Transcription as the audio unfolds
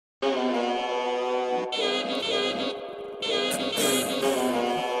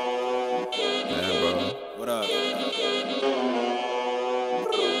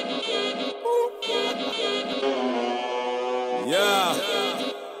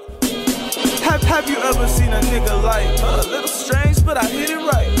Have you ever seen a nigga like a little strange, but I hit it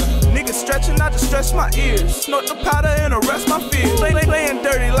right? Niggas stretching, I just stretch my ears. Snort the powder and arrest my fears. Playing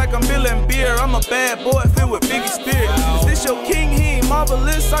dirty like I'm Bill and Beer. I'm a bad boy filled with Biggie spirit. Is this your king? He ain't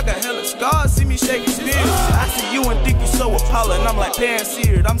marvelous. I got hella scars, see me shaking spears. I see you and think you so appalling. I'm like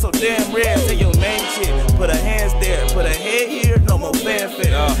pan-seared. I'm so damn rare. Say your name shit. Put her hands there, put her head here. No more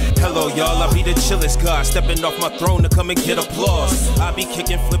fanfare. Hello y'all, I be the chillest guy, stepping off my throne to come and get applause. I be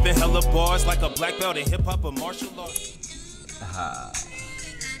kicking, flipping hella bars like a black belt in hip hop or martial arts.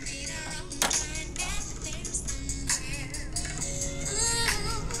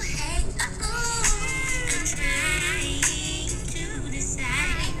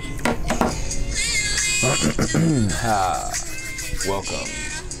 Welcome.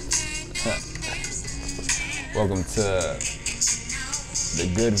 Welcome to the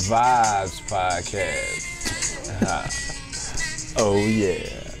Good Vibes Podcast. Oh yeah,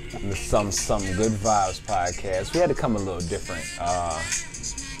 the some Good Vibes Podcast. We had to come a little different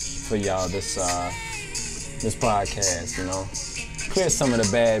for y'all this podcast. You know, clear some of the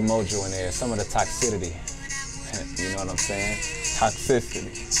bad mojo in there, some of the toxicity. You know what I'm saying?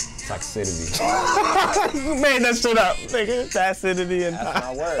 Toxicity. You made that shit up, nigga. Toxicity and that's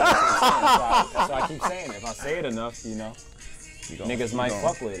my word. That's what I keep saying. If I say it enough, you know, niggas might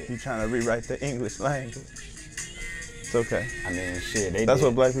fuck with it. You trying to rewrite the English language? It's okay. I mean, shit. That's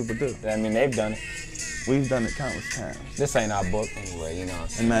what black people do. I mean, they've done it. We've done it countless times. This ain't our book anyway, you know.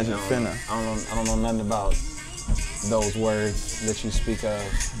 Imagine finna. I don't know nothing about those words that you speak of.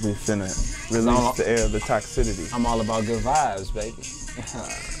 We finna release the air of the toxicity. I'm all about good vibes, baby.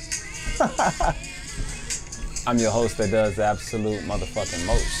 I'm your host that does the absolute motherfucking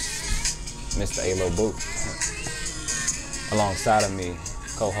most, Mr. A-Lo Boo. Alongside of me,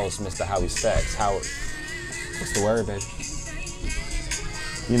 co-host Mr. Howie Stacks. Howard, what's the word, baby?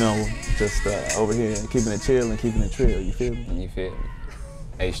 You know, just over here, keeping it chill and keeping it trill, you feel me? You feel me?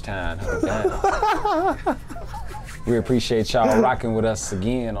 H-Time, hold it down. We appreciate y'all rocking with us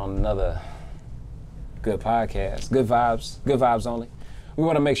again on another good podcast. Good vibes only. We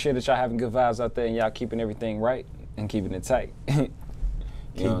want to make sure that y'all having good vibes out there and y'all keeping everything right and keeping it tight.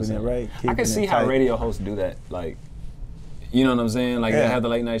 Keeping it right. I can see how radio hosts do that. Like, you know what I'm saying? Like, they have the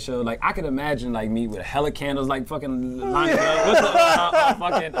late night show. Like, I could imagine, like, me with hella candles, like, fucking lining up. What's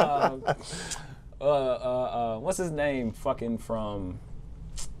the what's his name? Fucking from.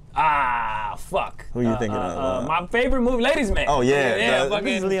 Fuck. Who you thinking of? My favorite movie, Ladies Man. Oh, yeah. Fucking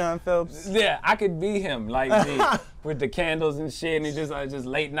This is Leon Phelps. Yeah, I could be him, like me, with the candles and shit, and just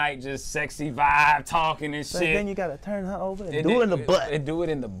late night, just sexy vibe, talking and shit. Then you gotta turn her over and do it in the butt. And do it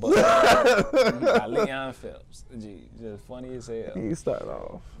in the butt. Leon Phelps. Gee, just funny as hell. You start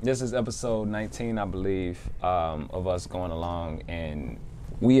off. This is episode 19, I believe, of us going along, and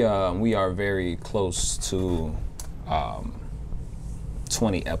we are very close to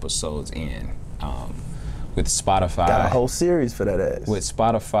 20 episodes in with Spotify. Got a whole series for that ass. With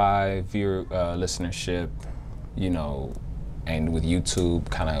Spotify viewer listenership, you know, and with YouTube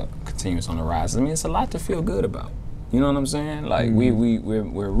kind of continues on the rise. I mean, it's a lot to feel good about. You know what I'm saying? Like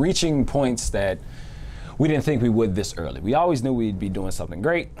we're reaching points that we didn't think we would this early. We always knew we'd be doing something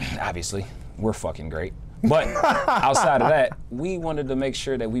great. Obviously, we're fucking great. But outside of that, we wanted to make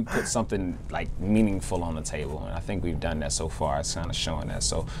sure that we put something like meaningful on the table, and I think we've done that so far. It's kind of showing that.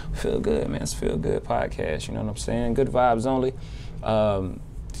 So feel good, man. It's Feel Good podcast. You know what I'm saying? Good vibes only.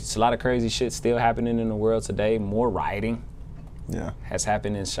 It's a lot of crazy shit still happening in the world today. More rioting. Yeah. Has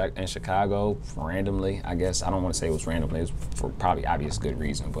happened in Chicago randomly. I guess I don't want to say it was randomly. It was for probably obvious good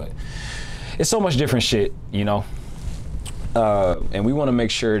reason, but it's so much different shit, you know. And we want to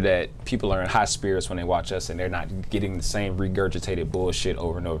make sure that people are in high spirits when they watch us and they're not getting the same regurgitated bullshit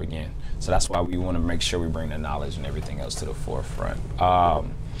over and over again. So that's why we want to make sure we bring the knowledge and everything else to the forefront.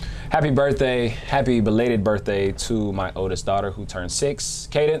 Happy birthday, happy belated birthday to my oldest daughter who turned 6,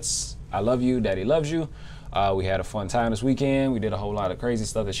 Cadence. I love you, Daddy loves you. We had a fun time this weekend. We did a whole lot of crazy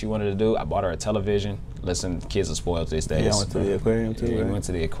stuff that she wanted to do. I bought her a television. Listen, kids are spoiled these days. Yeah, I went to the aquarium too. Yeah, we went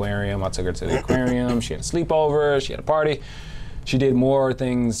to the aquarium. I took her to the aquarium. She had a sleepover. She had a party. She did more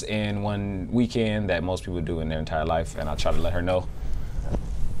things in one weekend that most people do in their entire life, and I try to let her know.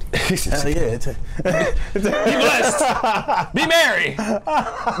 Hell yeah. Be blessed. Be merry.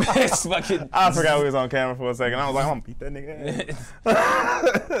 It's fucking. I forgot we was on camera for a second. I was like, I'm gonna beat that nigga.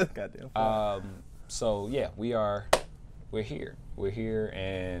 Goddamn. So yeah, we're here. We're here,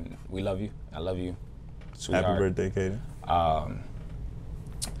 and we love you. I love you, sweetheart. Happy birthday, Kaden.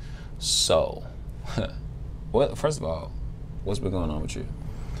 So, well, first of all, what's been going on with you?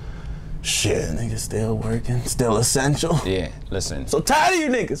 Shit, niggas still working, still essential. Yeah, listen. So tired of you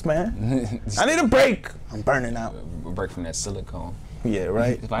niggas, man. I need a break. I'm burning out. A break from that silicone. Yeah,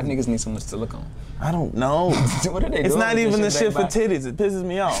 right. Why niggas need so much silicone? I don't know. What are they doing? It's not with even the this shit for back? titties. It pisses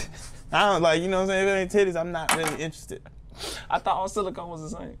me off. I don't like, you know what I'm saying? If it ain't titties, I'm not really interested. I thought all silicone was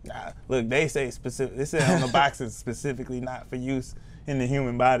the same. Nah, look, they say specific. They say on the boxes specifically not for use in the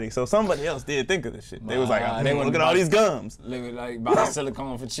human body. So somebody else did think of this shit. They was like, oh, they look wouldn't at all buy- these gums. They were like buy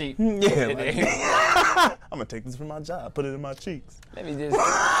silicone for cheap. Yeah, And like, they- I'm gonna take this from my job, put it in my cheeks. Let me just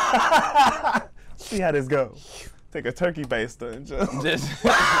See how this go. Take a turkey baster and just. just stick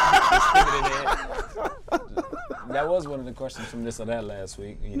it in there. That was one of the questions from this or that last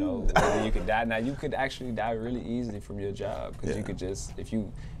week. You know, whether you could die. Now you could actually die really easily from your job because you could just if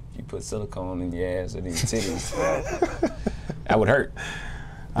you put silicone in your ass or in your titties, that would hurt.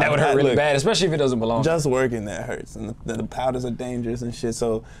 That would hurt really Look, bad, especially if it doesn't belong. Just working that hurts, and the powders are dangerous and shit.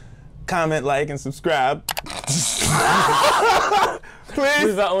 So, comment, like, and subscribe.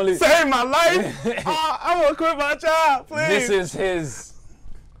 Please the only- save my life. I want to quit my job, please. This is his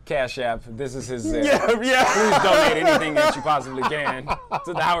Cash App. This is his. yeah. Please donate anything that you possibly can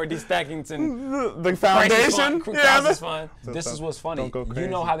to the Howard D. Stackington The foundation. Crisis Fund. This is what's funny. don't go You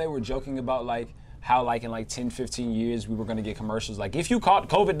know crazy. how they were joking about how in 10, 15 years we were going to get commercials like if you caught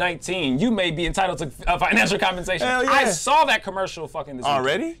COVID-19, you may be entitled to financial compensation. Hell yeah. I saw that commercial fucking this week.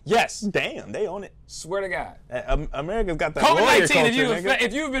 Already? Yes. Damn, they own it. Swear to God. America's got that lawyer COVID-19, culture,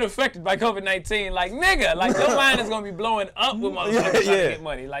 if you've been affected by COVID-19, nigga, your mind is gonna be blowing up with motherfuckers trying to get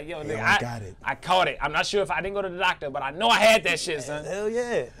money. Like, yo, nigga, I got it. I caught it. I'm not sure if I didn't go to the doctor, but I know I had that shit, son. Hell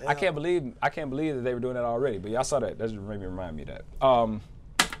yeah. I can't believe that they were doing that already. But y'all saw that. That just made me remind me of that.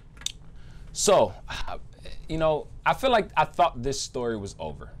 So, I feel like I thought this story was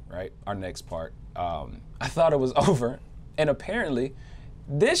over, right? Our next part. I thought it was over, and apparently,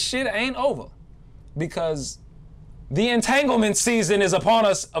 this shit ain't over, because the entanglement season is upon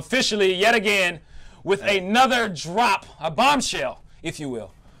us officially yet again with another drop, a bombshell, if you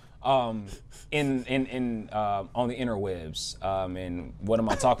will, on the interwebs. And what am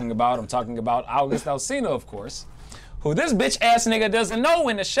I talking about? I'm talking about August Alsina, of course, who this bitch ass nigga doesn't know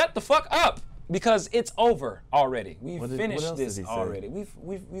when to shut the fuck up because it's over already. We've what finished else this did he say? already.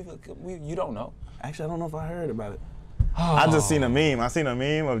 You don't know. Actually, I don't know if I heard about it. I just seen a meme. I seen a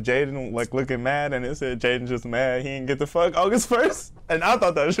meme of Jaden looking mad, and it said Jaden just mad he didn't get the fuck August 1st, and I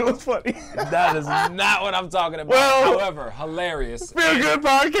thought that shit was funny. That is not what I'm talking about. Well, however, hilarious. Feel good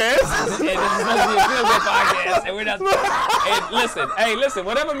podcast. And this is supposed to be a feel good podcast, and we're not. Hey, listen.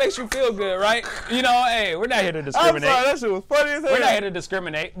 Whatever makes you feel good, right? Hey, we're not here to I'm discriminate. sorry, that shit was funny as hell. We're not here to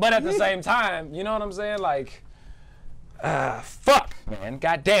discriminate, but at the same time, you know what I'm saying? Fuck, man.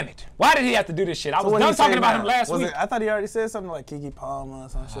 God damn it. Why did he have to do this shit? I was done talking about him last week. I thought he already said something like Keke Palmer or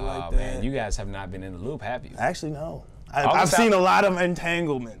some shit like that. Man, you guys have not been in the loop, have you? Actually, no. I've seen a lot of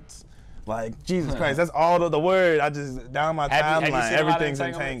entanglements. Like, Jesus Christ, that's all the word. I just, down my timeline, everything's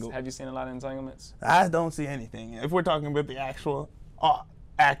entangled. Have you seen a lot of entanglements? I don't see anything. If we're talking about the actual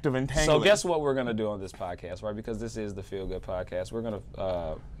act of entanglement. So guess what we're going to do on this podcast, right? Because this is the Feel Good Podcast. We're going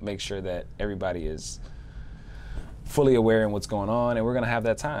to make sure that everybody is fully aware in what's going on, and we're going to have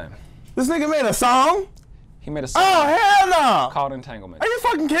that time. This nigga made a song? He made a song Oh, hell no. called Entanglement. Are you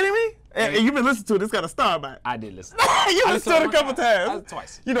fucking kidding me? Hey, you've been listening to it. It's got a star by it. I did listen. You listened to it a couple times.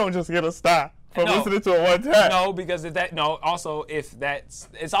 Twice. You don't just get a star for No. listening to it one time. No, because it's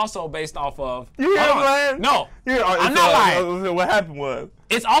also based off of. You hear Hold what on. I'm saying? No, I'm not lying. What happened was.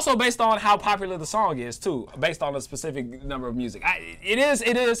 It's also based on how popular the song is too, based on a specific number of music.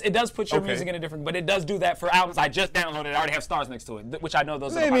 It does put your Okay. music in a different, but it does do that for albums I just downloaded. I already have stars next to it, which I know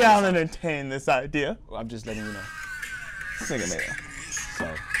those are the Maybe popular I'll songs. entertain this idea. I'm just letting you know. This nigga made it.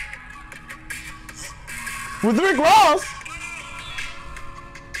 So. With Rick Ross?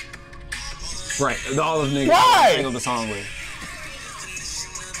 Right, all of niggas Why? sing the song with.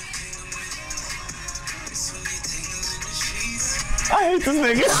 I hate this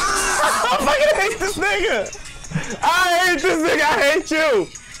nigga. I fucking hate this nigga. I hate this nigga. I hate you.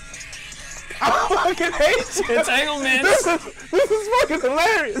 I fucking hate you. Entanglements. This is fucking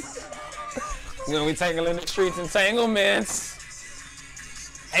hilarious. You know, we tangling the streets, entanglements.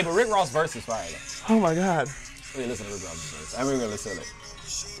 Hey, but Rick Ross' verse is fire though. Oh my God. Let me listen to Rick Ross' verse. I'm gonna listen to it.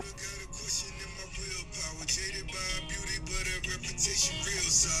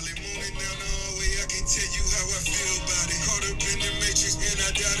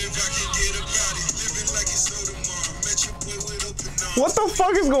 What the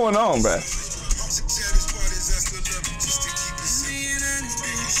fuck is going on, bruh?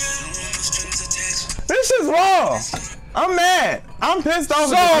 This shit's wrong. I'm mad. I'm pissed off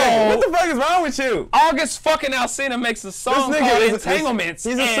So- at this nigga. What the fuck is wrong with you? August fucking Alsina makes a song called Entanglements.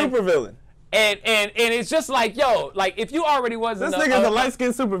 He's a supervillain. And it's just like, yo, like if you already wasn't This nigga's a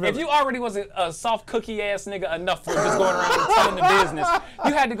light-skinned supervillain. if you already wasn't a soft cookie ass nigga enough for just going around and telling the business,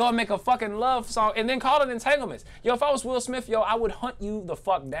 you had to go and make a fucking love song and then call it Entanglements. Yo, if I was Will Smith, yo, I would hunt you the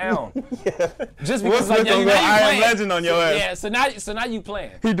fuck down. Just because Will Smith yo, gonna now go you I Am playing. Legend on your ass. Yeah, so now you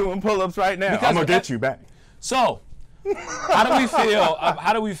playing. He doing pull-ups right now. Because I'm gonna of get that- you back. So, how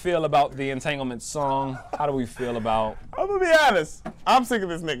do we feel about the Entanglement song? How do we feel about? I'm gonna be honest. I'm sick of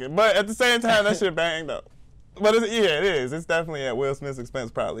this nigga, but at the same time, that shit banged though. But it is. It's definitely at Will Smith's expense,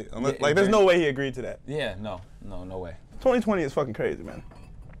 probably. Unless, Yeah, there's no way he agreed to that. Yeah, no way. 2020 is fucking crazy, man.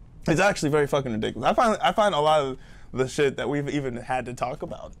 It's actually very fucking ridiculous. I find a lot of the shit that we've even had to talk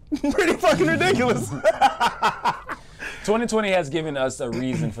about pretty fucking ridiculous. 2020 has given us a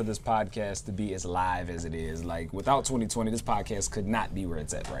reason for this podcast to be as live as it is. Like, without 2020, this podcast could not be where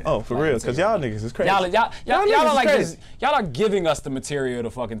it's at right now. Oh, for real? Because y'all niggas is crazy. Y'all niggas are is like crazy. this, y'all are giving us the material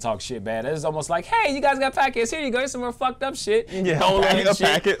to fucking talk shit bad. It's almost like, hey, you guys got podcasts. Here you go. Here's some more fucked up shit. Yeah, Ebola and a shit.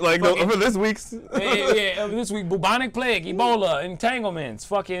 packet like Fucking- for this week's. yeah, this week, bubonic plague, Ebola, entanglements,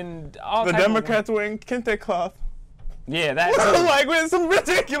 fucking all The type of- Democrats wearing kente cloth. Yeah, that too. Like, when some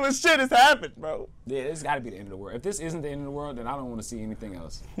ridiculous shit has happened, bro. Yeah, it's got to be the end of the world. If this isn't the end of the world, then I don't want to see anything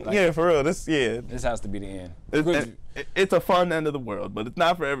else. Like, Yeah, for real. This has to be the end. it's a fun end of the world, but it's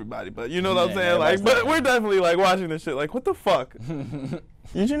not for everybody. But you know what I'm Yeah, saying? Like, everybody's but not. we're definitely like watching this shit. Like, what the fuck?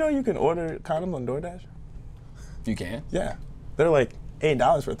 Did you know you can order condoms on DoorDash? You can. Yeah, they're like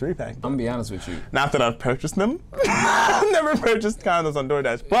 $8 for a 3-pack. I'm gonna be honest with you. Not that I've purchased them. I've never purchased condoms on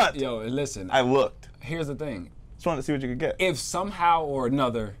DoorDash, but Yo, listen. I looked. Here's the thing. Just wanted to see what you could get. If somehow or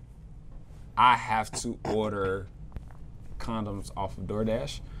another I have to order condoms off of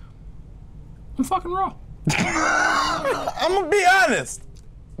DoorDash, I'm fucking raw. I'm gonna be honest.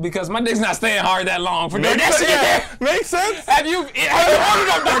 Because my dick's not staying hard that long for Makes DoorDash. sense. Yeah, makes sense. Have you ordered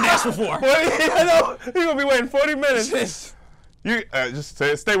on DoorDash before? I know you're gonna be waiting 40 minutes. Just You just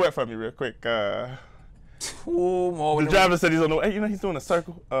stay wet for me real quick. The 2 more. driver said he's on the way. You know he's doing a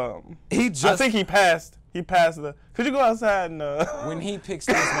circle. He I just think he passed. He passed the. Could you go outside and? when he picks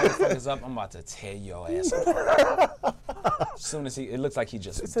these motherfuckers up, I'm about to tear your ass apart. As soon as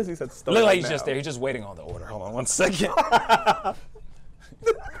It says he's at the store. look like right he's now. just there. He's just waiting on the order. Hold on 1 second.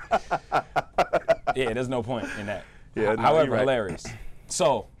 Yeah, there's no point in that. Yeah, no, However, you're right. hilarious.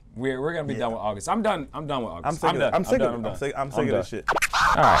 So we're gonna be done with August. I'm done with August. I'm sick of it. I'm sick of it. I'm sick of done. this shit.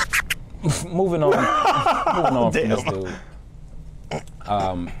 All right. Moving on from this dude.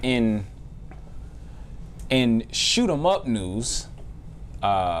 In shoot 'em up news,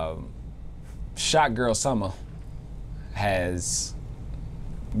 Shot Girl Summer has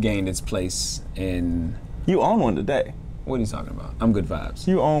gained its place in. You own one today. What are you talking about? I'm Good Vibes.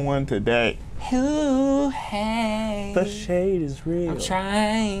 You own one today. Ooh, hey. The shade is real. I'm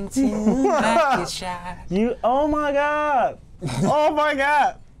trying to not get shot. You. Oh my God. Oh my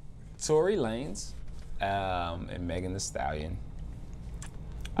God. Tory Lanez and Megan Thee Stallion.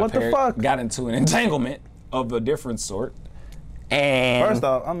 What the fuck? Got into an entanglement of a different sort. And First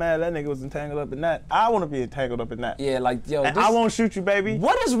off, I'm mad that nigga was entangled up in that. I want to be entangled up in that. yeah, like yo, And this, I won't shoot you, baby.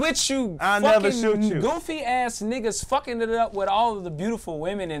 what is with you? I fucking never shoot you. Goofy ass niggas fucking it up with all of the beautiful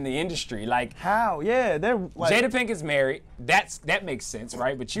women in the industry. Like How? Yeah, they're like. Jada Pinkett's married. That makes sense,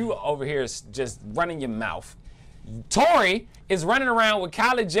 right? But you over here is just running your mouth. Tory is running around with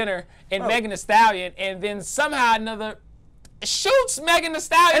Kylie Jenner and Megan Thee Stallion, and then somehow or another shoots Megan Thee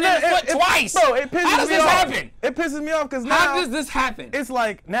Stallion in the foot twice. Bro, it pisses How does me this off. happen? It pisses me off because now How does this happen? it's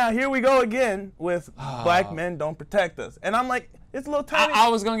like, now here we go again with black men don't protect us. And I'm like, it's little tiny, I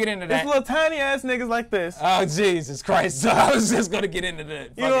was gonna get into it's that. little tiny ass niggas like this. Oh Jesus Christ! I was just gonna get into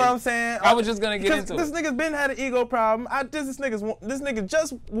that. You know what I'm saying? I was just gonna get Because into this it. nigga's been had an ego problem. This nigga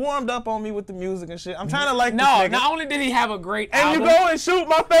just warmed up on me with the music and shit. I'm trying to like No, this nigga. not only did he have a great And album, you go and shoot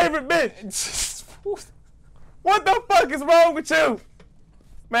my favorite bitch. What the fuck is wrong with you?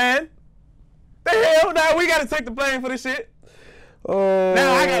 Man. The hell? Now we gotta take the blame for this shit. Oh,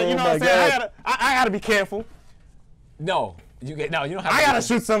 Now I gotta, you know what I'm my saying? God. I gotta be careful. No, you don't have. I gotta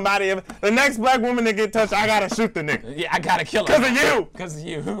shoot somebody. If the next black woman that get touched, I gotta shoot the nigga. Yeah, I gotta kill her. 'Cause of you. Because of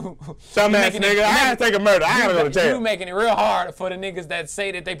you. Dumbass making it- nigga. I gotta take a murder. I gotta go to jail. You making it real hard for the niggas that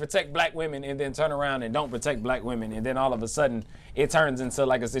say that they protect black women and then turn around and don't protect black women, and then all of a sudden it turns into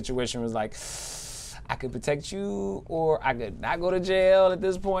like a situation where it's like, I could protect you or I could not go to jail at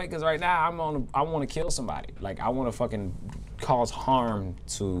this point, because right now I want to kill somebody. Like I want to fucking cause harm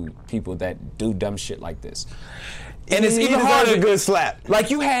to people that do dumb shit like this. And it's He even deserves harder. a good slap. Like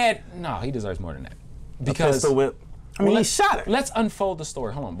he deserves more than that. Because Pistol whip. I mean, he shot her. Let's unfold the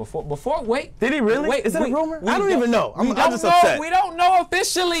story. Hold on. Before, wait. Did he really? Wait, Is that a rumor? I don't even know. I'm just know, upset. We don't know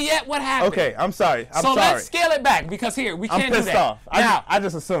officially yet what happened. Okay, I'm sorry. I'm so sorry. let's scale it back because here we can't I'm do pissed that. off. Now, I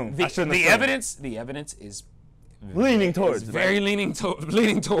just assumed. I shouldn't the assume. evidence is Leaning towards. very leaning towards. You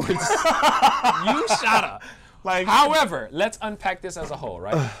shot her. Like, however, let's unpack this as a whole,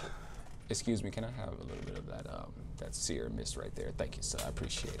 right? Excuse me, can I have a little bit of that sear mist right there? Thank you, sir. I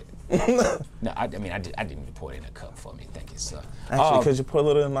appreciate it. No, I mean, I didn't even pour it in a cup for me. Thank you, sir. Actually, could you put a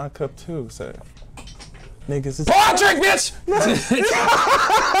little in my cup too, sir? Niggas is. Pour a drink, bitch!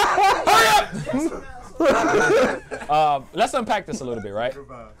 Hurry up! Let's unpack this a little bit, right?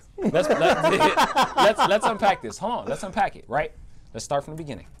 Let's unpack this. Hold on, let's unpack it, right? Let's start from the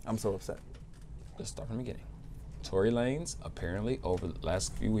beginning. I'm so upset. Let's start from the beginning. Tory Lanez apparently over the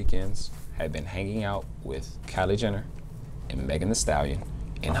last few weekends had been hanging out with Kylie Jenner and Megan Thee Stallion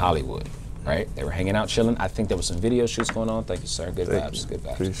in Hollywood, right? They were hanging out, chilling. I think there was some video shoots going on. Thank you, sir. Good vibes, good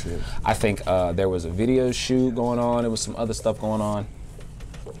vibes. Appreciate it. I think there was a video shoot going on. There was some other stuff going on.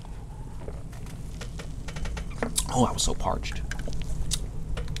 Oh, I was so parched.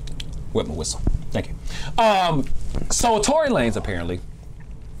 Wet my whistle. Thank you. So Tory Lanez apparently,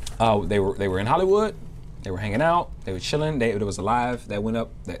 they were in Hollywood. They were hanging out. They were chilling. There was a live that went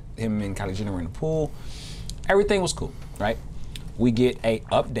up that him and Kylie Jenner were in the pool. Everything was cool, right? We get a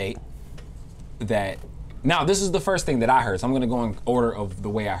update that now this is the first thing that I heard. So I'm gonna go in order of the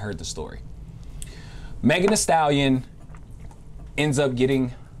way I heard the story. Megan Thee Stallion ends up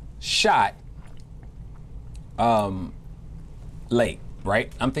getting shot late,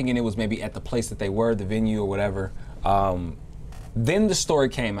 right? I'm thinking it was maybe at the place that they were, the venue or whatever. Then the story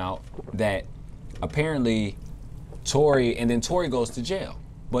came out that apparently Tory goes to jail.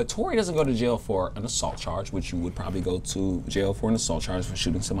 But Tory doesn't go to jail for an assault charge, which you would probably go to jail for an assault charge for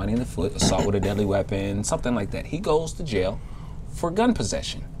shooting somebody in the foot, assault with a deadly weapon, something like that. He goes to jail for gun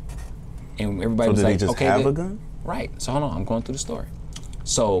possession. And everybody was did like, he just okay, have a gun? Right. So hold on, I'm going through the story.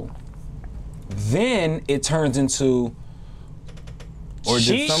 So then it turns into Or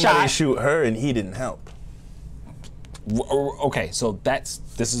did somebody shoot her and he didn't help? Okay, so this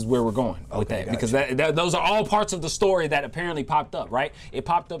is where we're going with that, because those are all parts of the story that apparently popped up, right? It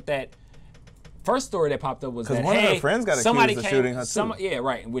popped up that first story that popped up was that one of her friends got accused of shooting her too. Yeah,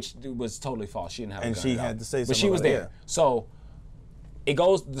 right, which was totally false. She didn't have a gun. And she had to say something. But she was about it, there. So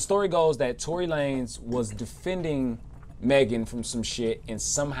the story goes that Tory Lanez was defending Megan from some shit, and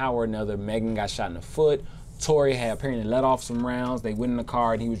somehow or another Megan got shot in the foot. Tory had apparently let off some rounds. They went in the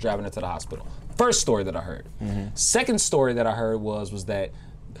car and he was driving her to the hospital. First story that I heard. Second story that I heard was that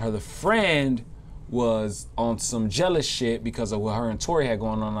the friend was on some jealous shit because of what her and Tory had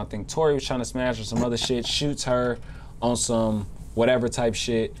going on. I think Tory was trying to smash her some other shit, shoots her on some whatever type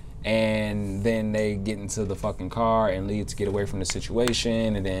shit, and then they get into the fucking car and leave to get away from the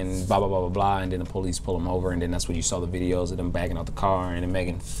situation, and then blah, blah, blah, blah, blah, and then the police pull them over, and then that's when you saw the videos of them bagging out the car, and then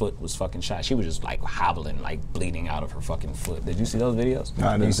Megan's foot was fucking shot. She was just like hobbling, like bleeding out of her fucking foot. Did you see those videos? No,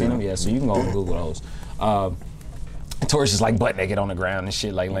 I didn't see them. Yeah, so you can go and Google those. Tory's just like butt naked on the ground and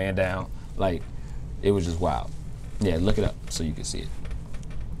shit, like laying down. Like, it was just wild. Yeah, look it up so you can see it.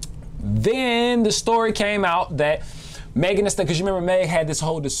 Then the story came out that Megan, because you remember Meg had this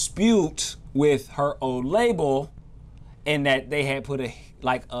whole dispute with her old label, and that they had put a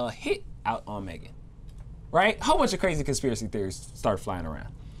hit out on Megan, right? A whole bunch of crazy conspiracy theories started flying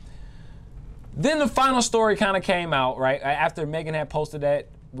around. Then the final story kind of came out, right? After Megan had posted that,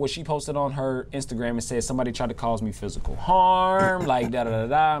 what she posted on her Instagram and said, somebody tried to cause me physical harm, like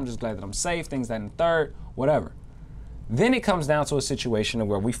da-da-da-da, I'm just glad that I'm safe, things, that, and the third, whatever. Then it comes down to a situation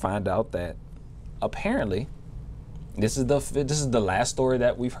where we find out that apparently, this is the last story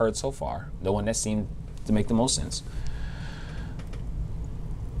that we've heard so far, the one that seemed to make the most sense.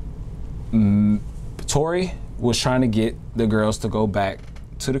 Tory was trying to get the girls to go back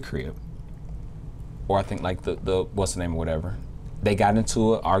to the crib, or I think like the what's the name or whatever. They got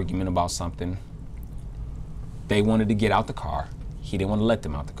into an argument about something. They wanted to get out the car. He didn't want to let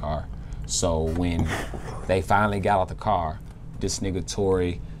them out the car. So when they finally got out the car, this nigga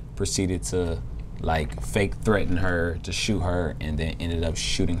Tory proceeded to like fake threaten her to shoot her, and then ended up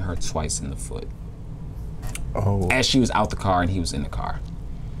shooting her twice in the foot. Oh. As she was out the car and he was in the car.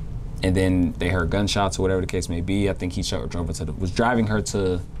 And then they heard gunshots or whatever the case may be. I think he was driving her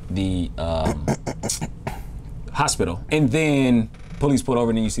to the hospital. And then police pulled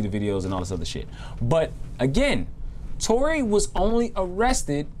over, and then you see the videos and all this other shit. But again, Tory was only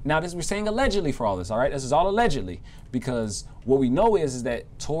arrested, now we're saying allegedly for all this, all right? This is all allegedly, because what we know is that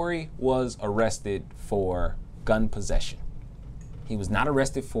Tory was arrested for gun possession. He was not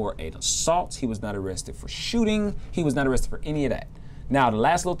arrested for an assault. He was not arrested for shooting. He was not arrested for any of that. Now, the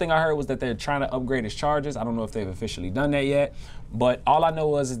last little thing I heard was that they're trying to upgrade his charges. I don't know if they've officially done that yet, but all I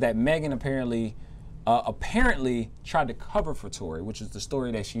know is that Megan apparently tried to cover for Tory, which is the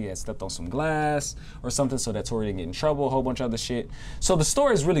story that she had stepped on some glass or something so that Tory didn't get in trouble, a whole bunch of other shit. So the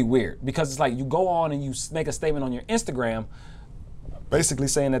story is really weird because it's like you go on and you make a statement on your Instagram basically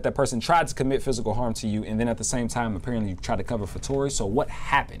saying that that person tried to commit physical harm to you, and then at the same time apparently you tried to cover for Tory. So what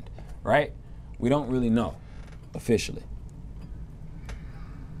happened, right? We don't really know officially.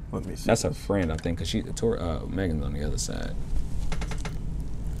 Let me see. That's her friend, I think, because Megan's on the other side.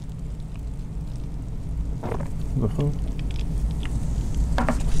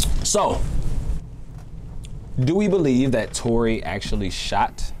 So, do we believe that Tory actually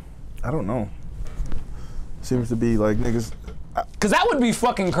shot? I don't know. Seems to be like niggas. Cause that would be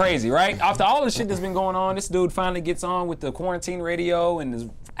fucking crazy, right? After all the shit that's been going on, this dude finally gets on with the quarantine radio and his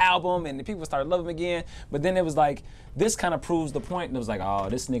album, and the people started loving him again. But then it was like, this kind of proves the point. And it was like, oh,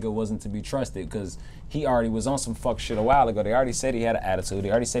 this nigga wasn't to be trusted because he already was on some fuck shit a while ago. They already said he had an attitude. They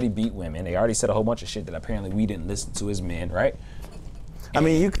already said he beat women. They already said a whole bunch of shit that apparently we didn't listen to as men, right? I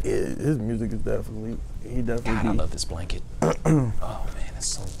mean, his music is definitely, God, I love this blanket. Oh man, it's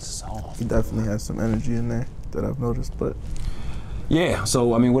so soft. He definitely has some energy in there that I've noticed, but. Yeah,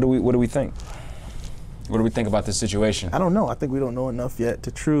 so I mean, what do we think? What do we think about this situation? I don't know. I think we don't know enough yet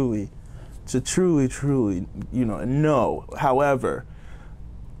to truly, know. However,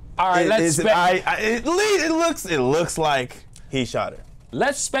 all right, it looks like he shot her.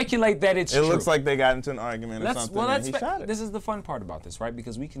 Let's speculate that it's true. It looks like they got into an argument or something. And he shot her. This is the fun part about this, right?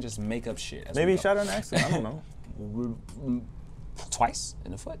 Because we can just make up shit. Maybe he shot her in an accident. I don't know. Twice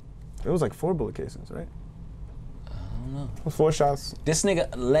in the foot. It was like 4 bullet casings, right? I don't know. It was 4 shots. This nigga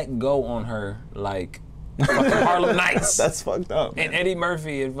let go on her like fucking Harlem Nights. That's fucked up. Man. And Eddie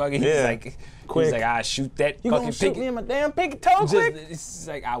Murphy and fucking quick. He's like, I shoot that you fucking gonna shoot me in my damn pinky toe quick? It's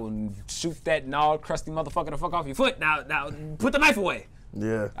like, I will shoot that gnarled, crusty motherfucker the fuck off your foot. Now put the knife away.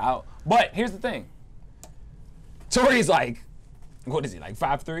 Yeah. But here's the thing. Tory's like, what is he, like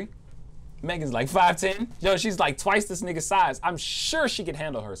 5'3"? Megan's like 5'10". Yo, she's like twice this nigga's size. I'm sure she could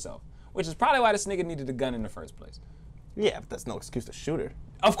handle herself, which is probably why this nigga needed a gun in the first place. Yeah, but that's no excuse to shoot her.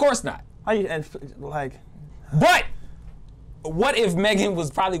 Of course not. But what if Megan was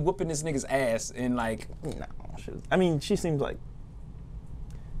probably whooping this nigga's ass and like? No, I mean, she seems like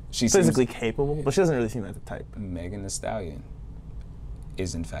she's physically capable, but she doesn't really seem like the type. Megan Thee Stallion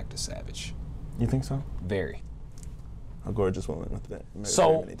is in fact a savage. You think so? Very. A gorgeous woman with that.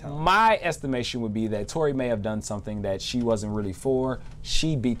 So my estimation would be that Tory may have done something that she wasn't really for.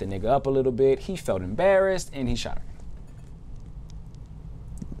 She beat the nigga up a little bit. He felt embarrassed and he shot her.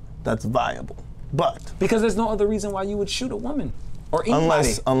 That's viable, but because there's no other reason why you would shoot a woman or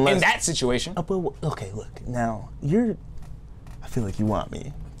anybody in that situation. Okay, look now I feel like you want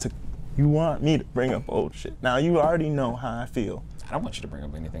me to bring up old shit. Now you already know how I feel. I don't want you to bring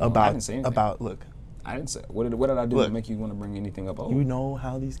up anything about. I didn't say anything. Look. I didn't say. What did I do to make you want to bring anything up old? You know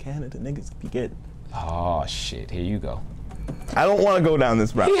how these Canada niggas be getting. Oh shit! Here you go. I don't want to go down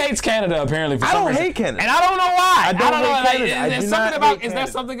this route. He hates Canada apparently. For some reason. I don't hate Canada, and I don't know why. I don't hate Canada. Is there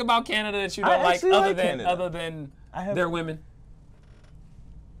something about Canada that you don't like other than their women?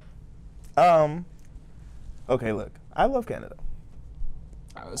 Okay, look, I love Canada.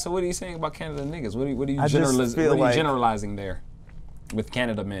 So what are you saying about Canada niggas? What are you generalizing there with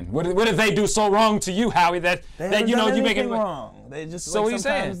Canada men? What did they do so wrong to you, Howie? That you know you make it wrong. They just so like, what are you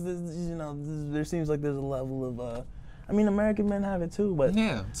saying? There seems like there's a level of. I mean, American men have it too, but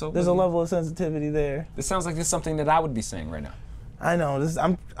yeah, so there's a level of sensitivity there. This sounds like it's something that I would be saying right now. I know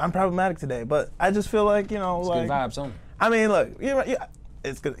I'm problematic today, but I just feel like it's good vibes on. I mean, look,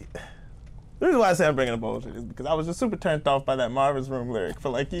 it's good. The reason why I say I'm bringing up bullshit is because I was just super turned off by that Marvin's Room lyric for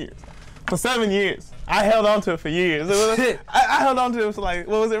like years. For 7 years. I held on to it for years. I held on to it for like,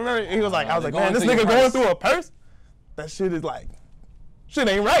 what was it? Remember? He was like, I was like, man, this nigga going through a purse? That shit is like, shit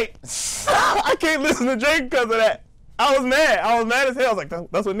ain't right. I can't listen to Drake because of that. I was mad as hell. I was like,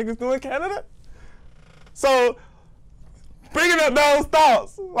 that's what niggas do in Canada? So, bringing up those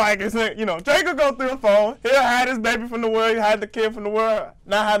thoughts, like it's, Drake will go through a phone. He'll hide his baby from the world. He'll hide the kid from the world.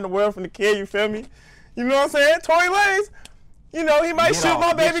 Not hiding the world from the kid, you feel me? You know what I'm saying? Tory Lanez, he might shoot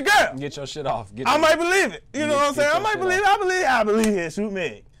my baby girl. Get your shit off. I might believe it. You know what I'm saying? I might believe it. I believe he'll shoot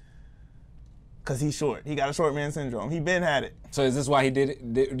Meg. Because he's short. He got a short man syndrome. He been had it. So is this why he did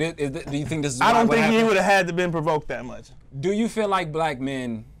it? Do you think this is why I don't think he would have had to been provoked that much. Do you feel like black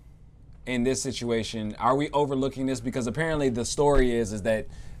men in this situation, are we overlooking this? Because apparently the story is that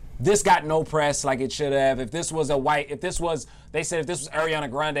this got no press like it should have. If this was they said if this was Ariana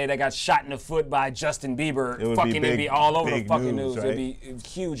Grande that got shot in the foot by Justin Bieber, it'd be all over the fucking news. Right? It'd be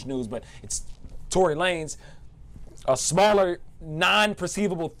huge news, but it's Tory Lanez, a smaller,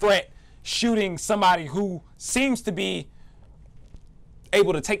 non-perceivable threat, shooting somebody who seems to be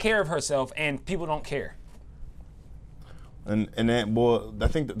able to take care of herself, and people don't care. And then, boy, I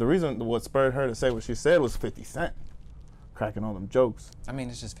think the reason what spurred her to say what she said was 50 Cent cracking all them jokes. I mean,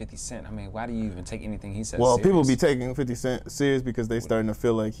 it's just 50 Cent. I mean, why do you even take anything he says Well, serious? people be taking 50 Cent serious because they starting to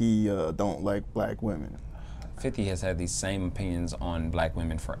feel like he don't like black women. 50 has had these same opinions on black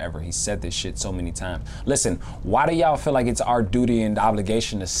women forever. He said this shit so many times. Listen, why do y'all feel like it's our duty and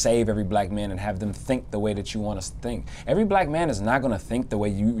obligation to save every black man and have them think the way that you want us to think? Every black man is not gonna think the way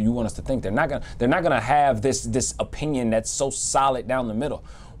you want us to think. They're not gonna have this opinion that's so solid down the middle.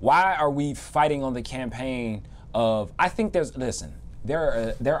 Why are we fighting on the campaign of, I think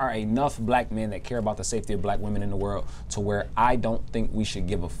there are enough black men that care about the safety of black women in the world to where I don't think we should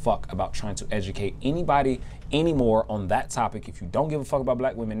give a fuck about trying to educate anybody anymore on that topic. If you don't give a fuck about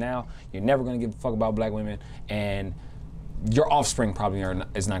black women now, you're never gonna give a fuck about black women, and your offspring probably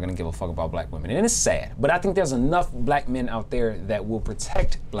is not gonna give a fuck about black women. And it's sad, but I think there's enough black men out there that will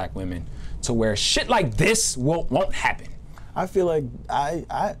protect black women to where shit like this won't happen. I feel like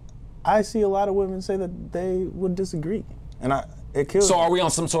I see a lot of women say that they would disagree, and it kills. So are we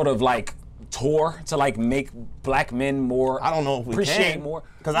on some sort of like tour to like make black men more? I don't know if we appreciate can. more.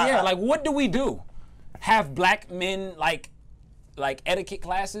 Like what do we do? Have black men like etiquette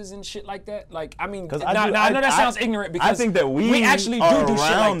classes and shit like that? Like, I mean, I know that sounds ignorant because I think that we actually do shit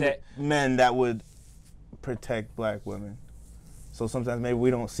like that. Men that would protect black women. So sometimes maybe we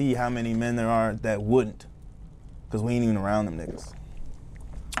don't see how many men there are that wouldn't, because we ain't even around them niggas.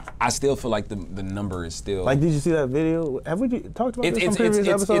 I still feel like the number is still. Like, did you see that video? Have we talked about this in previous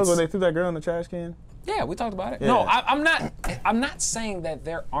episodes where they threw that girl in the trash can? Yeah, we talked about it. Yeah. No, I'm not saying that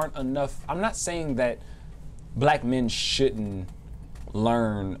there aren't enough. I'm not saying that black men shouldn't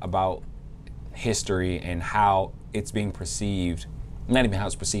learn about history and how it's being perceived. Not even how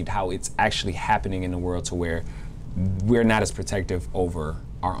it's perceived, how it's actually happening in the world to where we're not as protective over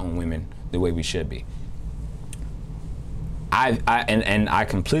our own women the way we should be. I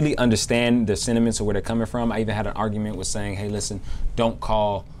completely understand the sentiments of where they're coming from. I even had an argument with saying, hey, listen, don't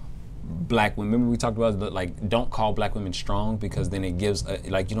call black women. Remember we talked about it, like, don't call black women strong, because then it gives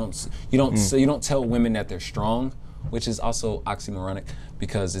like you don't tell women that they're strong, which is also oxymoronic,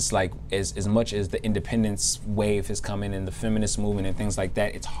 because it's like as much as the independence wave has come in and the feminist movement and things like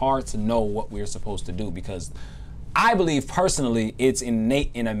that, it's hard to know what we're supposed to do, because I believe personally it's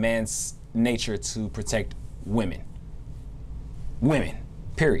innate in a man's nature to protect women. Women,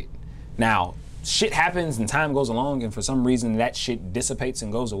 period. Now, shit happens and time goes along, and for some reason that shit dissipates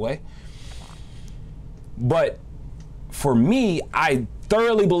and goes away. But for me, I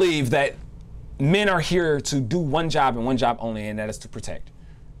thoroughly believe that men are here to do one job and one job only, and that is to protect,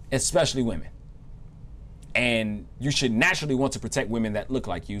 especially women. And you should naturally want to protect women that look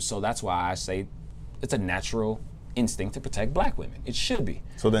like you, so that's why I say it's a natural instinct to protect black women. It should be.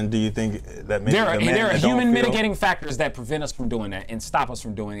 So then do you think that maybe there are human mitigating factors that prevent us from doing that and stop us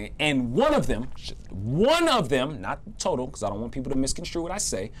from doing it, and one of them, not total, because I don't want people to misconstrue what I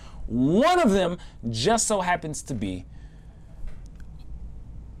say, one of them just so happens to be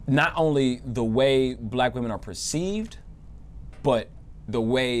not only the way black women are perceived, but the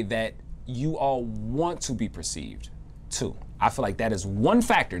way that you all want to be perceived too. I feel like that is one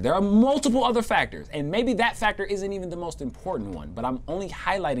factor. There are multiple other factors, and maybe that factor isn't even the most important one, but I'm only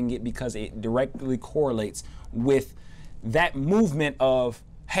highlighting it because it directly correlates with that movement of,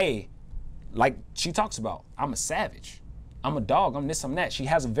 hey, like she talks about, I'm a savage, I'm a dog, I'm this, I'm that. She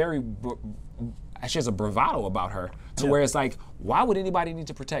has a bravado about her to where it's like, why would anybody need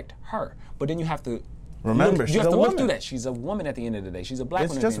to protect her? But then you have to remember, you have to look through that. She's a woman at the end of the day. She's a black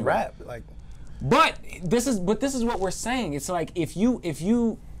woman. It's just rap, like. But this is what we're saying. It's like if you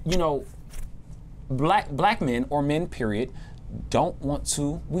know, black men or men, period, we don't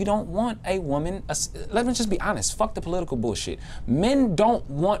want a woman. Let me just be honest. Fuck the political bullshit. Men don't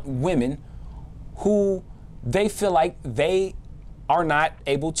want women who they feel like they are not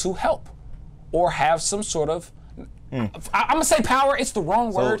able to help or have some sort of. I'm gonna say power. It's the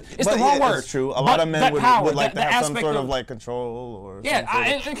wrong word. It's the wrong word. It's true. A lot of men would like to have some sort of like control or. Yeah,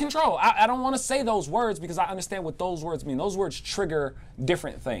 and control. I don't want to say those words because I understand what those words mean. Those words trigger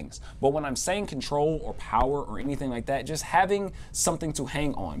different things. But when I'm saying control or power or anything like that, just having something to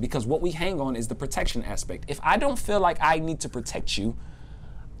hang on, because what we hang on is the protection aspect. If I don't feel like I need to protect you,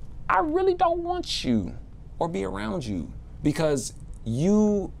 I really don't want you or be around you, because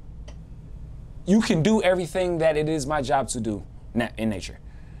you you can do everything that it is my job to do in nature.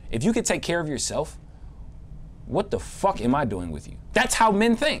 If you can take care of yourself, what the fuck am I doing with you? That's how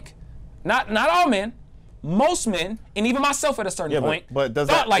men think. Not all men, most men, and even myself at a certain point. But does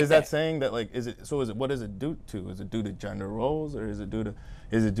thought that like is that saying that like what does it due to? Is it due to gender roles, or is it due to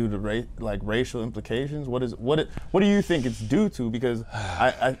racial implications? What do you think it's due to? Because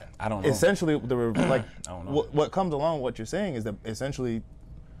I don't know. Essentially, like I don't know. what comes along with what you're saying is that essentially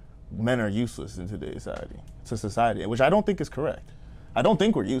men are useless in today's society, which I don't think is correct. I don't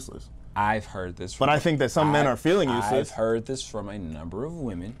think we're useless. I've heard this. But I think that some men are feeling useless. I've heard this from a number of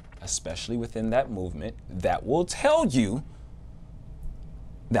women, especially within that movement, that will tell you,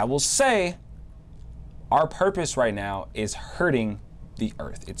 that will say, our purpose right now is hurting the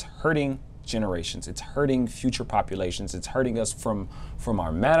earth. It's hurting generations. It's hurting future populations. It's hurting us from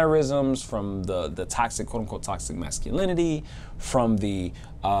our mannerisms, from the toxic, quote unquote, toxic masculinity, from the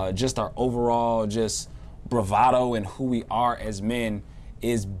just our overall just bravado and who we are as men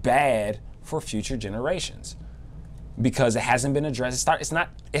is bad for future generations because it hasn't been addressed.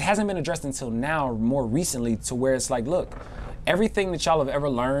 It hasn't been addressed until now, more recently, to where it's like, look, everything that y'all have ever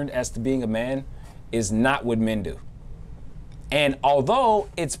learned as to being a man is not what men do. And although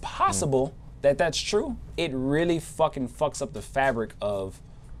it's possible that that's true, it really fucking fucks up the fabric of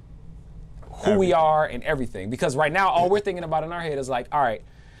who we are and everything. Because right now, all we're thinking about in our head is like, all right,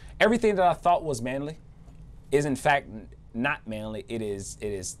 everything that I thought was manly is in fact not manly. It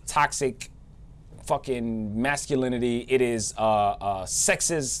is toxic fucking masculinity. It is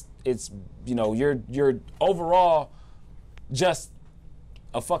sexist. It's, you know, you're overall just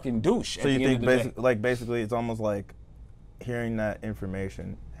a fucking douche. So you think basically it's almost like hearing that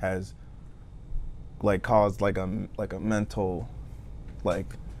information has like caused like a mental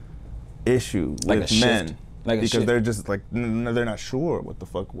like issue with men. Because they're just like, they're not sure what the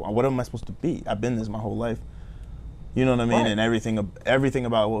fuck, what am I supposed to be? I've been this my whole life. You know what I mean? Right. And everything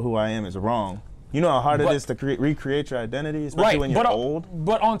about who I am is wrong. You know how hard it is to recreate your identity, especially when you're old?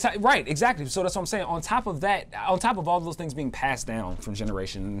 But right, exactly. So that's what I'm saying. On top of that, on top of all those things being passed down from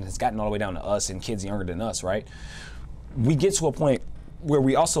generation, and it's gotten all the way down to us and kids younger than us, right? We get to a point where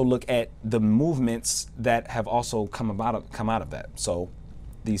we also look at the movements that have also come out of that. So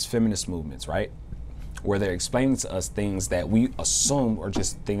these feminist movements, right? Where they're explaining to us things that we assume are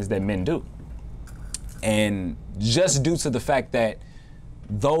just things that men do. And just due to the fact that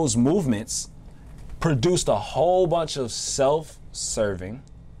those movements produced a whole bunch of self-serving,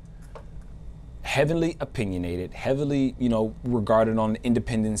 heavily opinionated, heavily, regarded on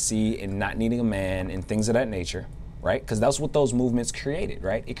independency and not needing a man and things of that nature, right? Because that's what those movements created,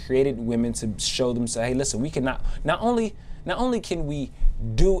 right? It created women to show them, say, hey, listen, we can not only can we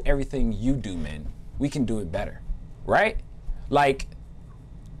do everything you do, men, we can do it better, right? Like,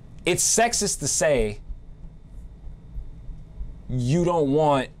 it's sexist to say you don't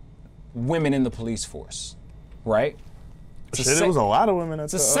want women in the police force, right? There was a lot of women at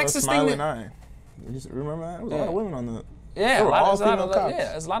the Smiling Eye. You remember that? There was a lot of women on the... Yeah, there were all female cops.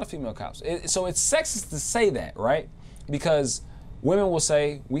 Yeah, there's a lot of female cops. So it's sexist to say that, right? Because women will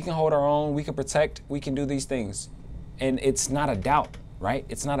say, we can hold our own, we can protect, we can do these things. And it's not a doubt, right?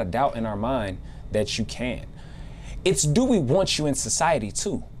 It's not a doubt in our mind that you can. It's, do we want you in society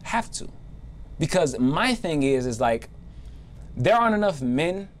too? Have to. Because my thing is like, there aren't enough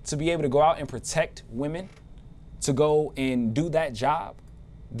men to be able to go out and protect women, to go and do that job.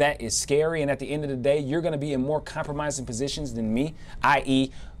 That is scary, and at the end of the day, you're gonna be in more compromising positions than me,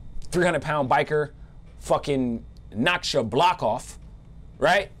 i.e. 300-pound biker fucking knocks your block off,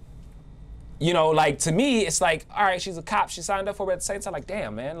 right? Like, to me, it's like, all right, she's a cop, she signed up for it, but at the same time, like,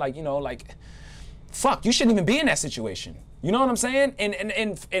 damn, man, like, fuck, you shouldn't even be in that situation. You know what I'm saying?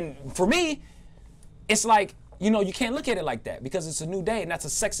 And for me, it's like, you can't look at it like that because it's a new day, and that's a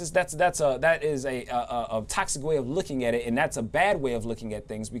sexist, that is a toxic way of looking at it, and that's a bad way of looking at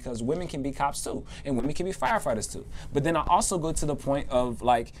things because women can be cops too, and women can be firefighters too. But then I also go to the point of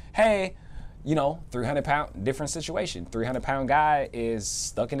like, hey, 300-pound, different situation. 300-pound guy is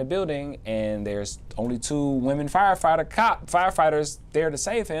stuck in a building, and there's only 2 women firefighters there to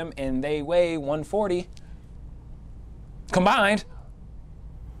save him, and they weigh 140 combined.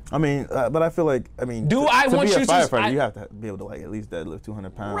 I mean, but I feel like, to be a firefighter, you have to be able to at least deadlift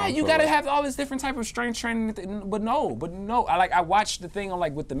 200 pounds. Right, you gotta have all this different type of strength training, but no. I watched the thing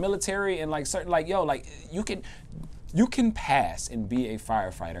on with the military and certain you can pass and be a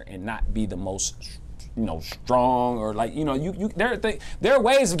firefighter and not be the most, strong or there are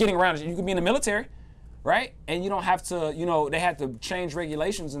ways of getting around it. You can be in the military, right? And you don't have to, you know, they had to change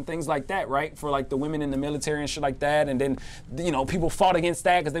regulations and things like that, right? For like the women in the military and shit like that. And then, you know, people fought against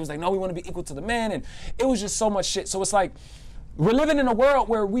that because they was like, no, we want to be equal to the men. And it was just so much shit. So it's like, we're living in a world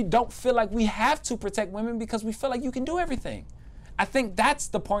where we don't feel like we have to protect women because we feel like you can do everything. I think that's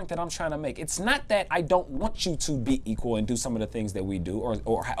the point that I'm trying to make. It's not that I don't want you to be equal and do some of the things that we do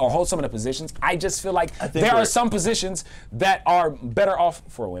or hold some of the positions. I just feel like there are some positions that are better off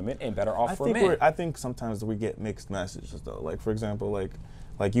for women and better off for men. I think sometimes we get mixed messages though. Like for example,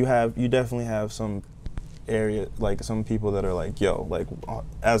 like you definitely have some area, like some people that are like, yo, like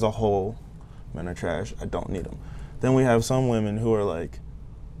as a whole, men are trash. I don't need them. Then we have some women who are like,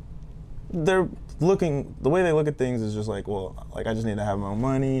 the way they look at things is just like, well, like I just need to have my own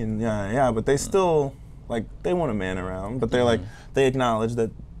money and yeah, but they still, like, they want a man around, but they're like, they acknowledge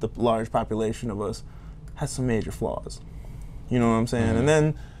that the large population of us has some major flaws. You know what I'm saying? And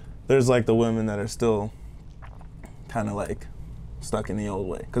then there's like the women that are still kind of like stuck in the old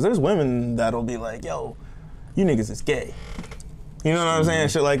way. Because there's women that'll be like, yo, you niggas is gay. You know what I'm saying?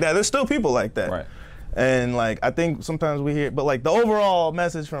 Shit like that. There's still people like that. Right. And like, I think sometimes we hear, but like the overall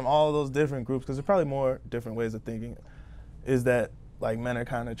message from all of those different groups, because there's probably more different ways of thinking, is that like men are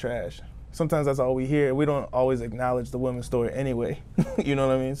kind of trash. Sometimes that's all we hear. We don't always acknowledge the women's story anyway. You know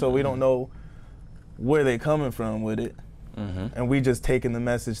what I mean? So we don't know where they're coming from with it. And we just taking the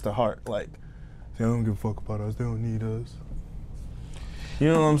message to heart. Like, they don't give a fuck about us. They don't need us.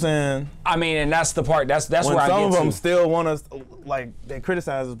 You know what I'm saying? I mean, and that's the part, that's when where I get to. some of them still want us, like, they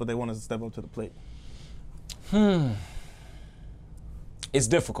criticize us, but they want us to step up to the plate. It's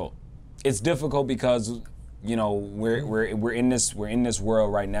difficult. It's difficult because, you know, we're in this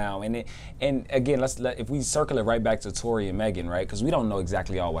world right now, and again, if we circle it right back to Tory and Megan, right? Because we don't know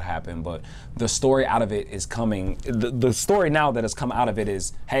exactly all what happened, but the story out of it is coming. The story now that has come out of it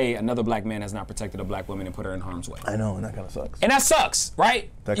is, hey, another black man has not protected a black woman and put her in harm's way. I know, and that kind of sucks. And that sucks,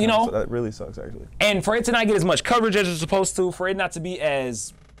 right? That really sucks, actually. And for it to not get as much coverage as it's supposed to, for it not to be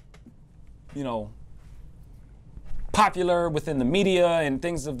as, you know, popular within the media and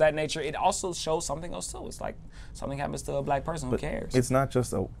things of that nature, it also shows something else too. It's like something happens to a black person, who cares? It's not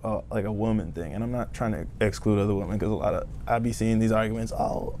just like a woman thing, and I'm not trying to exclude other women, because I be seeing these arguments,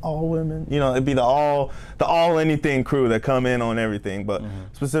 all women, you know, it'd be the all anything crew that come in on everything, but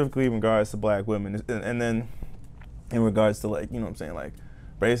specifically in regards to black women, and then in regards to, like, you know what I'm saying, like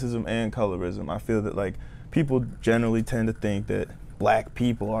racism and colorism, I feel that like people generally tend to think that black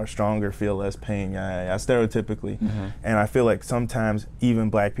people are stronger, feel less pain, stereotypically. And I feel like sometimes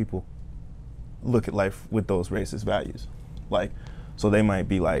even black people look at life with those racist values. Like, so they might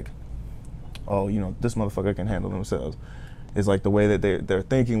be like, oh, you know, this motherfucker can handle themselves. It's like the way that their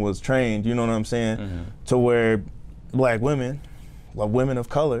thinking was trained, you know what I'm saying? To where black women, like women of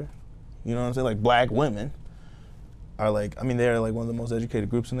color, you know what I'm saying, like black women are like, I mean, they're like one of the most educated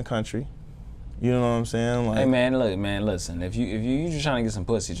groups in the country. You know what I'm saying? Like, hey man, look, man, listen. If you just trying to get some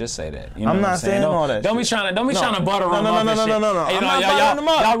pussy, just say that. You know I'm what not saying all that. Don't be trying to butter them up. No. Hey, I'm not buttering them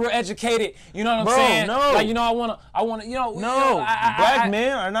up. Y'all real educated. You know what I'm saying? No. Like, you know, I wanna. You know. No. Black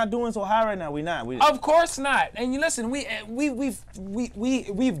men are not doing so high right now. We not. Of course not. And you listen, we've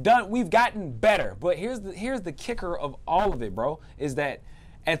gotten better. But here's the kicker of all of it, bro. Is that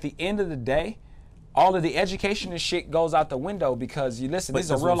at the end of the day, all of the education and shit goes out the window, because you listen,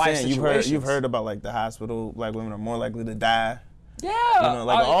 these are real life situations. You've heard about like the hospital, black women are more likely to die. Yeah, you know,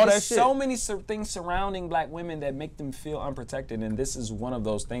 like all that shit. So many things surrounding black women that make them feel unprotected, and this is one of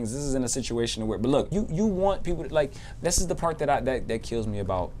those things. This is in a situation where, but look, you want people to, like, this is the part that kills me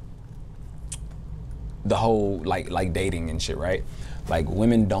about the whole like dating and shit, right? Like,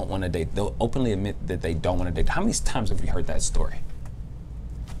 women don't want to date. They'll openly admit that they don't want to date. How many times have you heard that story?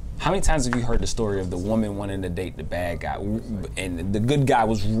 How many times have you heard the story of the woman wanting to date the bad guy, and the good guy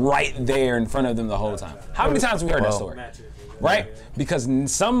was right there in front of them the whole time? How many times have we heard that story? Right? Because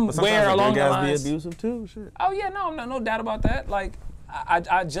somewhere along the lines, be abusive too. Shit. Oh yeah, no doubt about that. Like,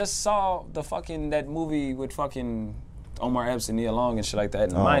 I just saw that movie with fucking Omar Epps and Nia Long and shit like that.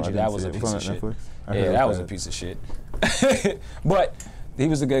 And mind you, that was a piece of shit. Yeah, that was a piece of shit. But he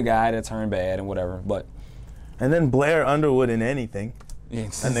was a good guy that turned bad and whatever. And then Blair Underwood in anything. Yeah,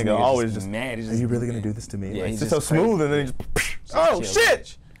 that nigga always just mad. Are you really gonna do this to me? Yeah, like, he's just so smooth, and then he just oh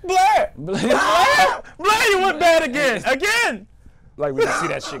shit, bitch. Blair, Blair, you went bad again. Like, we can see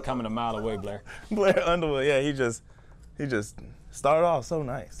that shit coming a mile away, Blair. Blair Underwood, yeah, he just started off so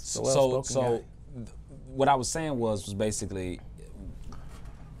nice. So what I was saying was basically,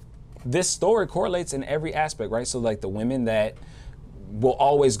 this story correlates in every aspect, right? So like the women that will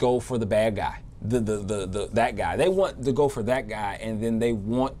always go for the bad guy. that guy. They want to go for that guy, and then they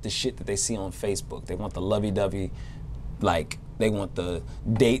want the shit that they see on Facebook. They want the lovey-dovey, like they want the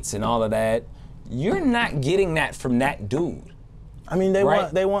dates and all of that. You're not getting that from that dude. I mean, they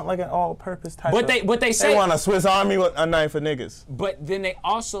Right. want like an all-purpose type. But they say they want a Swiss Army with a knife for niggas, But then they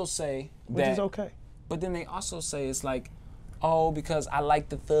also say which that is okay. But then they also say it's like, oh, because I like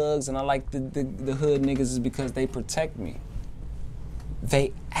the thugs and I like the hood niggas is because they protect me.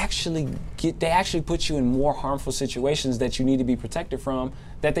 They actually put you in more harmful situations that you need to be protected from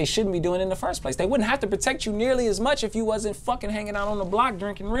that they shouldn't be doing in the first place. They wouldn't have to protect you nearly as much if you wasn't fucking hanging out on the block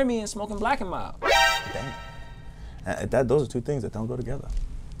drinking Remy and smoking Black and Mild. Those are two things that don't go together.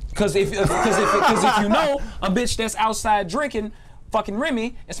 Because if you know a bitch that's outside drinking fucking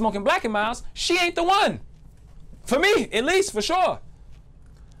Remy and smoking Black and Milds, she ain't the one. For me, at least, for sure.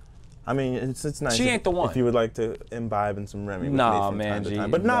 I mean, it's nice. She ain't the one. If you would like to imbibe in some Remy with me Nah, from man, time to G.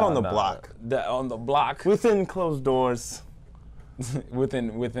 time, but not Nah, on the nah. block. On the block, Within closed doors.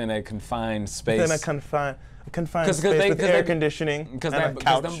 within a confined space. Within a confined space they- with air conditioning Because and a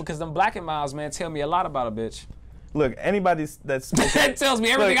couch. them Black and Milds, man, tell me a lot about a bitch. Look, anybody that's smoking, That tells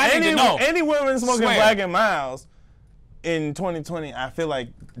me everything I need to any, know. Any women smoking Swear. Black and Milds in 2020, I feel like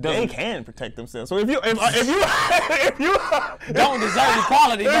they Doesn't- can protect themselves. So if you Don't deserve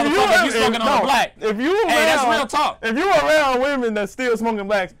equality, motherfucker. You smoking on the black. If you around, Hey, that's real talk. If you around women that still smoking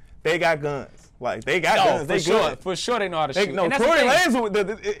blacks, they got guns. Like they got guns. They good. For sure, they know how to They, shoot. no, And that's the Tory thing.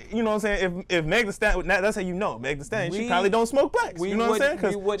 Lanez, you know what I'm saying? If Meg Thee Stallion, that's how you know Meg Thee Stallion, she We- probably don't smoke blacks. we You know what I'm saying? wouldn't- we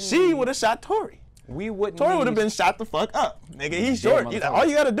Because wouldn't she need- would have shot Tory. We wouldn't. Tory would have need- been shot the fuck up. Nigga, he's short. motherfucker. All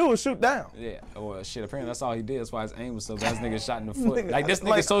you gotta do is shoot down. Yeah. Well, shit. Apparently, that's all he did. That's why his aim was so bad. This nigga shot in the foot. Nigga, Like this nigga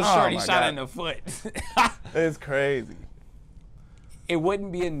like, so oh short, he my shot God. in the foot. It's crazy. It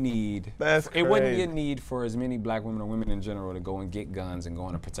wouldn't be a need. That's It wouldn't be a crazy. need for as many black women or women in general to go and get guns and go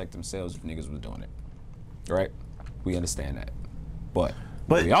on to protect themselves if niggas was doing it. Right? We understand that. But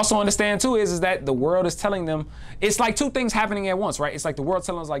what we also understand too is that the world is telling them, it's like two things happening at once, right? It's like the world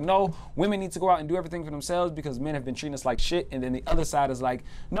telling us like, no, women need to go out and do everything for themselves because men have been treating us like shit. And then the other side is like,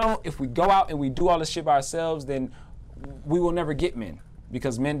 no, if we go out and we do all this shit by ourselves, then we will never get men.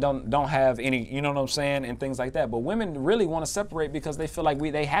 Because men don't have any, you know what I'm saying, and things like that. But women really want to separate because they feel like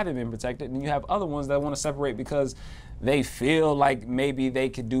they haven't been protected. And you have other ones that want to separate because they feel like maybe they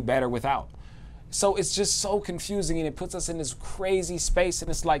could do better without. So it's just so confusing, and it puts us in this crazy space.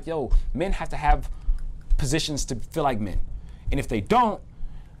 And it's like, yo, men have to have positions to feel like men. And if they don't,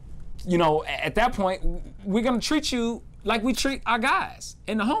 you know, at that point, we're going to treat you like we treat our guys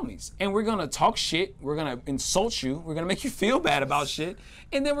and the homies. And we're gonna talk shit, we're gonna insult you, we're gonna make you feel bad about shit,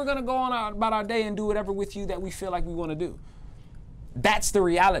 and then we're gonna go on about our day and do whatever with you that we feel like we wanna do. That's the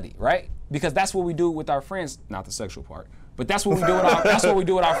reality, right? Because that's what we do with our friends, not the sexual part, but that's what we do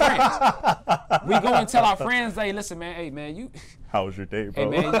with our friends. We go and tell our friends, hey, listen, man, hey, man, you... How was your day,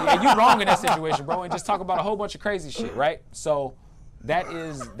 bro? Hey, man, you wrong in that situation, bro, and just talk about a whole bunch of crazy shit, right? So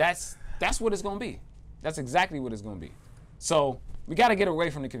that's what it's gonna be. That's exactly what it's gonna be. So we got to get away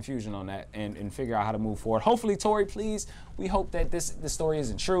from the confusion on that and figure out how to move forward. Hopefully, Tory, please, we hope that this story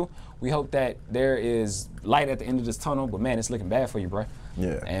isn't true. We hope that there is light at the end of this tunnel, but man, it's looking bad for you, bro.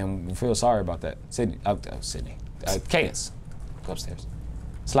 Yeah. And we feel sorry about that. Cadence, go upstairs.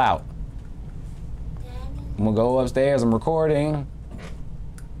 It's loud. I'm gonna go upstairs, I'm recording.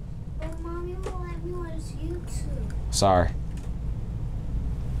 But Mommy won't let me watch YouTube. Sorry.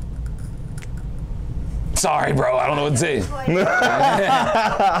 Sorry, bro, I don't know what to say.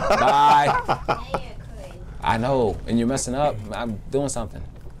 Bye. I know, and you're messing up. I'm doing something.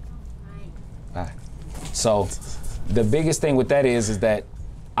 Bye. So, the biggest thing with that is that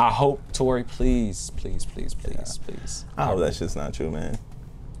I hope, Tory, please. I hope that shit's not true, man.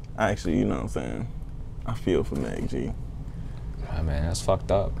 Actually, you know what I'm saying? I feel for Meg G. Oh, man, that's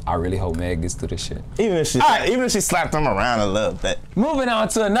fucked up. I really hope Meg gets through this shit. Even if she slapped him around a little bit. Moving on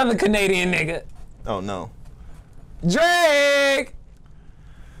to another Canadian nigga. Oh no. Drake!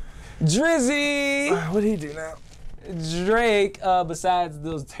 Drizzy! What did he do now? Drake, besides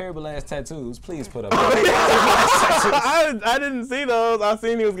those terrible ass tattoos, please put up. I didn't see those. I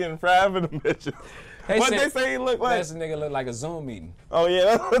seen he was getting fried for the bitches. What they say he looked like? This nigga look like a Zoom meeting. Oh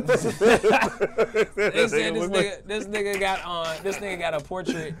yeah, that's what they said. They said this nigga got a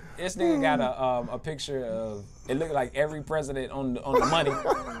portrait. This nigga got a picture of, it looked like every president on the money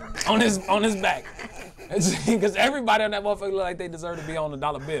on his back. Because everybody on that motherfucker look like they deserve to be on a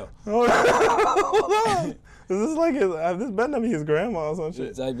dollar bill. Hold on. Is this like his? This better not be his grandma or some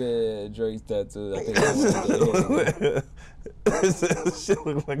shit. Type in Drake's tattoo. I think This shit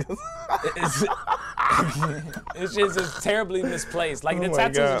look like a... it's just terribly misplaced. Like the my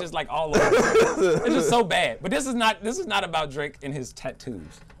tattoos God. are just like all over. It's just so bad. But this is not about Drake and his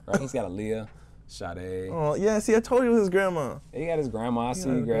tattoos, right? He's got Aaliyah, Sade. Oh yeah, see, I told you it was his grandma. He got his grandma. I see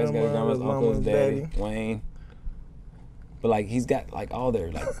got you his guys got his grandma, grandma's his uncle, his mama's daddy, daddy. Wayne. But like he's got like all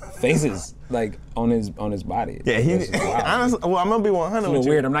their like faces like on his body. Yeah, It's just wild. honestly. Well, I'm gonna be 100 It's a with little you.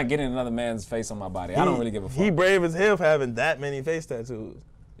 weird. I'm not getting another man's face on my body. I don't really give a fuck. He brave as hell for having that many face tattoos.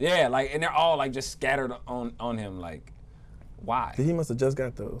 Yeah, like, and they're all like just scattered on him. Like, why? He must have just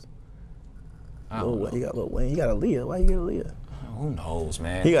got those. I don't know. He got Lil Wayne. He got Aaliyah. Why you get Aaliyah? Who knows,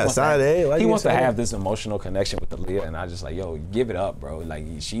 man? He got wants to Sade. have- Why He you wants to get Sade? have this emotional connection with Aaliyah, and I just like, yo, give it up, bro. Like,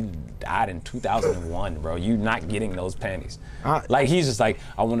 she died in 2001, bro. You not getting those panties. Like, he's just like,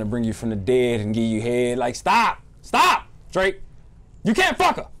 I want to bring you from the dead and give you head. Like, stop, Drake. You can't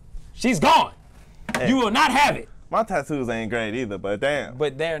fuck her. She's gone. You will not have it. My tattoos ain't great either, but damn.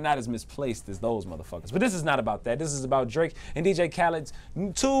 But they're not as misplaced as those motherfuckers. But this is not about that. This is about Drake and DJ Khaled's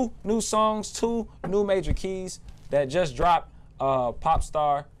 2 new songs, 2 new major keys that just dropped. Pop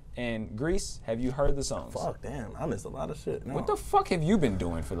Star and Grease. Have you heard the songs? Fuck, damn. I missed a lot of shit. No. What the fuck have you been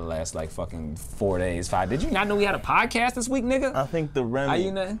doing for the last like fucking 4 days, 5? Did you not know we had a podcast this week, nigga? I think the Are Remy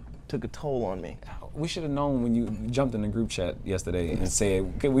you not? took a toll on me. We should have known when you jumped in the group chat yesterday and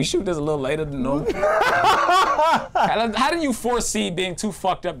said, "Can we shoot this a little later than normal?" How do you foresee being too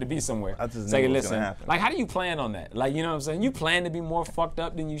fucked up to be somewhere? I just Say, knew it was listen, gonna happen. like, how do you plan on that? Like, you know what I'm saying? You plan to be more fucked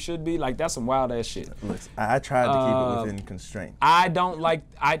up than you should be? Like, that's some wild ass shit. Look, I tried to keep it within constraint. I don't like.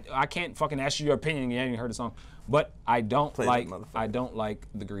 I can't fucking ask you your opinion. You haven't even heard the song, but I don't Play that like. motherfucker. I don't like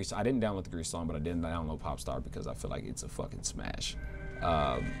the Grease. I didn't download the Grease song, but I didn't download Pop Star because I feel like it's a fucking smash.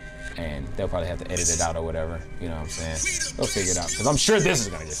 And they'll probably have to edit it out or whatever. You know what I'm saying? They'll figure it out because I'm sure this is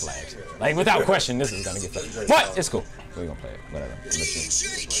gonna get flagged. Like without question, this is gonna get flagged. But it's cool. We're gonna play it. Whatever.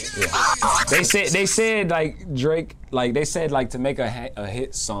 Yeah. They said like Drake. Like they said like to make a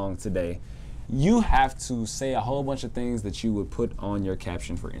hit song today, you have to say a whole bunch of things that you would put on your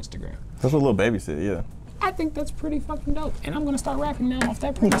caption for Instagram. That's what Lil Baby said, yeah. I think that's pretty fucking dope. And I'm gonna start rapping now off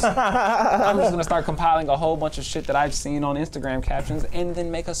that premise. I'm just gonna start compiling a whole bunch of shit that I've seen on Instagram captions and then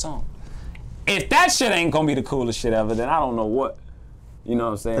make a song. If that shit ain't gonna be the coolest shit ever, then I don't know what. You know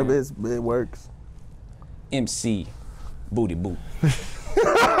what I'm saying? It works. MC, booty boot.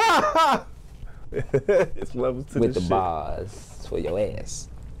 It's levels to With this the shit. bars for your ass.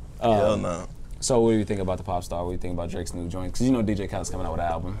 Hell no. So what do you think about the Pop Star? What do you think about Drake's new joint? Because you know DJ Khaled's coming out with an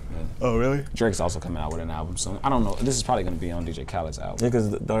album. And Oh, really? Drake's also coming out with an album soon. I don't know. This is probably gonna be on DJ Khaled's album. Yeah, because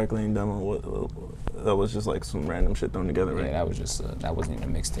the Dark Lane demo, that was just like some random shit thrown together, right? Yeah, that was just that wasn't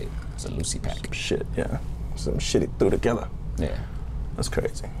even a mixtape. It's a Lucy pack. Shit, yeah. Some shit he threw together. Yeah. That's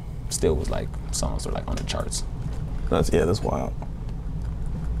crazy. Still was like songs were like on the charts. That's wild.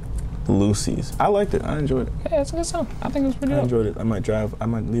 Lucy's. I liked it. I enjoyed it. Yeah, it's a good song. I think it was pretty I dope. enjoyed it. I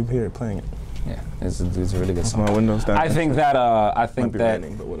might leave here playing it. Yeah, it's a really good song. My window's down. I think that Might be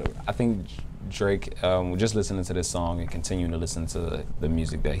raining, but whatever. I think Drake, just listening to this song and continuing to listen to the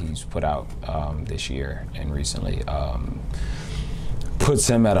music that he's put out this year and recently, puts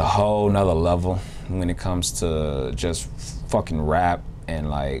him at a whole nother level when it comes to just fucking rap and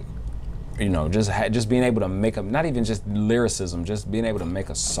like, you know, just being able to make a, not even just lyricism, just being able to make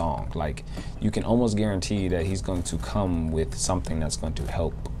a song. Like, you can almost guarantee that he's going to come with something that's going to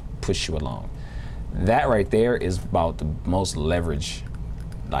help push you along. That right there is about the most leverage,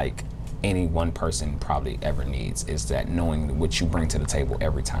 like, any one person probably ever needs, is that knowing what you bring to the table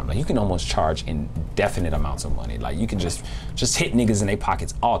every time. Like, you can almost charge indefinite amounts of money. Like, you can just hit niggas in their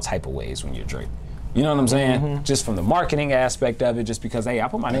pockets all type of ways when you're Drake. You know what I'm saying? Mm-hmm. Just from the marketing aspect of it, just because, hey, I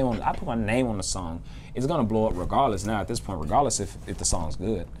put my name on the song, it's gonna blow up regardless now at this point, regardless if the song's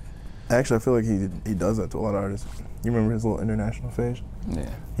good. Actually, I feel like he does that to a lot of artists. You remember his little international phase? Yeah.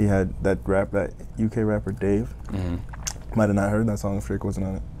 He had that UK rapper Dave. Mm-hmm. Might have not heard that song if Drake wasn't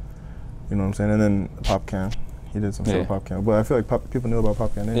on it. You know what I'm saying? And then Popcan. He did some shit with Yeah. Popcan. But I feel like people knew about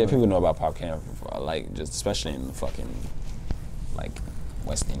Popcan anyway. Yeah, people know about Popcan, like, just especially in the fucking, like,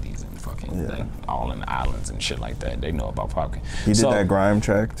 West Indies and fucking, Yeah. like, all in the islands and shit like that. They know about Popcan. He did that grime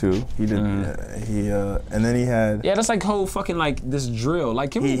track too. He did. And then he had. Yeah, that's like whole fucking, like, this drill.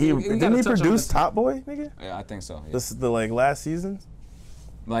 Like, can we Didn't gotta he touch on produce this. Top Boy, nigga? Yeah, I think so. Yeah. This is the like last season.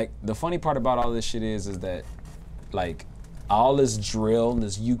 Like, the funny part about all this shit is that, like, all this drill,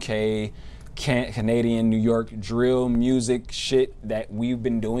 this UK Canadian, New York drill music shit that we've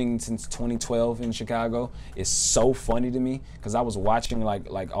been doing since 2012 in Chicago is so funny to me because I was watching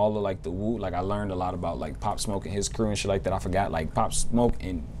like all of like the Wu, like I learned a lot about like Pop Smoke and his crew and shit like that. I forgot like Pop Smoke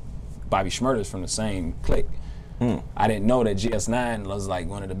and Bobby Shmurda's from the same clique. I didn't know that GS9 was like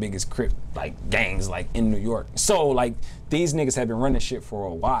one of the biggest Crip like gangs like in New York. So like these niggas have been running shit for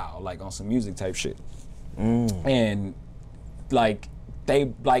a while, like on some music type shit, and like.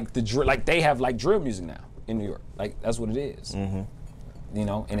 They like they have like drill music now in New York. Like that's what it is. You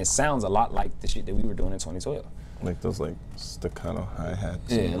know, and it sounds a lot like the shit that we were doing in 2012. Like those like staccato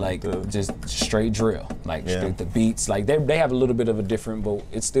hi-hats. Yeah, like just straight drill. Like straight the beats. Like they have a little bit of a different, but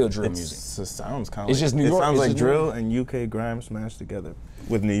it's still drill music. It sounds kind of It's just New York. It sounds It's like just drill and UK grime smashed together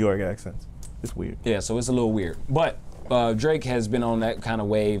with New York accents. It's weird. Yeah, so it's a little weird. But Drake has been on that kind of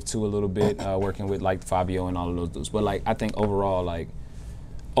wave too a little bit, working with like Fabio and all of those dudes. But like I think overall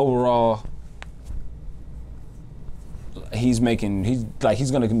he's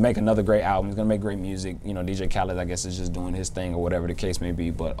gonna make another great album. He's gonna make great music. You know, DJ Khaled, I guess, is just doing his thing or whatever the case may be.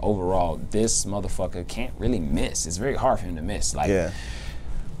 But overall, this motherfucker can't really miss. It's very hard for him to miss. Like,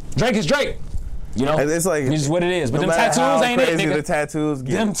 Drake is Drake. You know, it's like it's what it is. But no them tattoos ain't it, nigga. The tattoos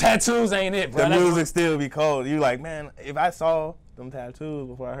get. Them tattoos ain't it, bro. The music still be cold. You like, man, if I saw them tattoos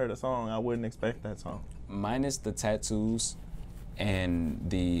before I heard a song, I wouldn't expect that song. Minus the tattoos. And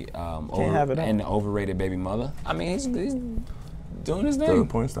the the overrated baby mother. I mean, he's doing his The thing.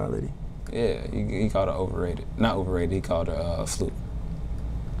 porn star lady. Yeah, he called her overrated. Not overrated. He called her fluke.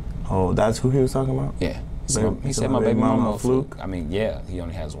 Oh, that's who he was talking about? Yeah. He said my baby mama a fluke. I mean, yeah, he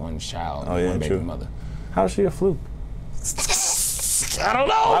only has one child, one baby mother. How's she a fluke? I don't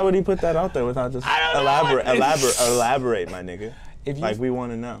know. Why would he put that out there without just elaborate, my nigga? We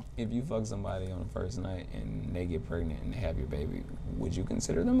want to know. If you fuck somebody on the first night and they get pregnant and they have your baby, would you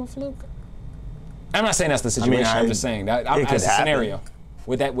consider them a fluke? I'm not saying that's the situation. I'm just saying that as a scenario.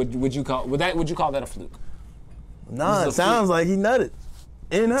 Would you call that a fluke? Nah, it sounds like he nutted.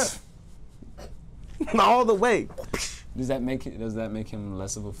 In her. All the way. Does that make him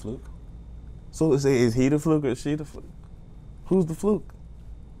less of a fluke? So is he the fluke or is she the fluke? Who's the fluke?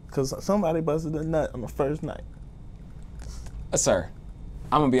 Because somebody busted a nut on the first night. Sir,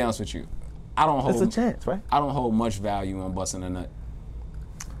 I'm gonna be honest with you. I don't hold. It's a chance, right? I don't hold much value on busting a nut.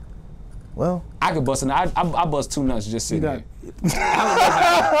 Well, I could bust a nut. I bust 2 nuts just sitting there.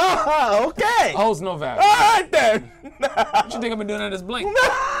 Okay. Holds no value. All right then. What you think I've been doing at this blink?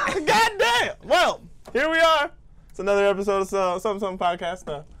 God damn. Well, here we are. It's another episode of Something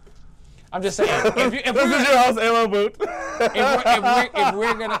Podcast. I'm just saying. If this is your host, Amo Boot.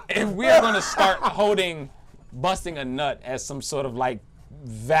 if we're gonna start holding busting a nut as some sort of like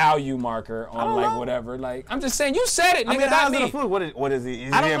value marker on like whatever, like I'm just saying, you said it, nigga. I mean, how's it a fluke? What is he?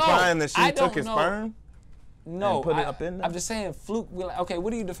 Is he implying that she took his sperm? No, and put it up in there? I'm just saying fluke. Okay,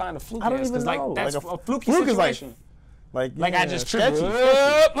 what do you define a fluke I don't as? even know. Like that's like a fluky situation. Like I just tripped.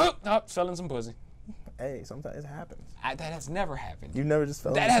 Fell in some pussy. Hey, sometimes it happens. That has never happened. You never just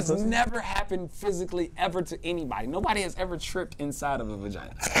fell That in has some pussy? never happened physically ever to anybody. Nobody has ever tripped inside of a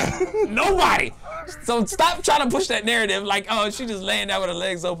vagina. Nobody. So stop trying to push that narrative like, oh, she just laying there with her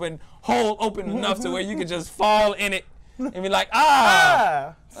legs open, hole open enough to where you could just fall in it and be like,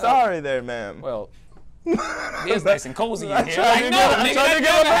 sorry there, ma'am. Well, it's nice and cozy in here. Like, no, nigga,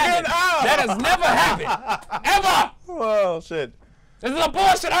 that has never happened. Ever. Oh, shit. This is a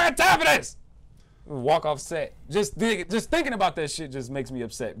bullshit. I got time for this. Walk off set. Just thinking about that shit just makes me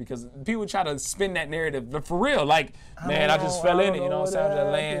upset because people try to spin that narrative. But for real, like, man, I just fell in it, you know what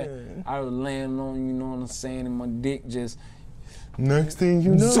I'm saying? I was laying on, you know what I'm saying, and my dick just. Next thing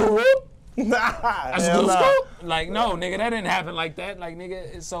you know. Like, no, nigga, that didn't happen like that. Like,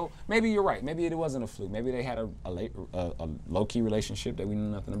 nigga, so maybe you're right. Maybe it wasn't a fluke. Maybe they had a low-key relationship that we knew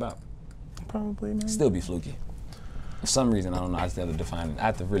nothing about. Probably, man. Still be fluky. For some reason, I don't know. I just have to define it. I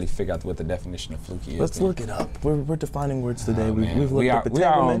have to really figure out what the definition of fluky is. Let's look it up. We're defining words today. We've we looked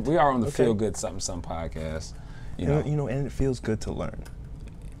are up on the Feel Good Something podcast. You know, and it feels good to learn.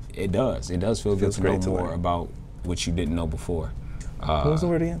 It does. It does feel good to know more about what you didn't know before. What was the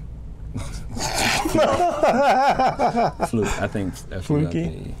word again? Fluke. I think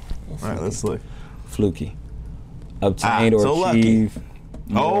fluky. All right, let's look. Fluky. Obtained or achieved.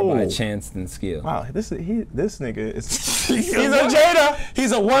 More by chance than skill. Wow, this nigga is. He's a Jada.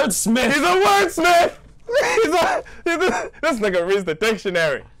 He's a wordsmith. He's a wordsmith. This nigga reads the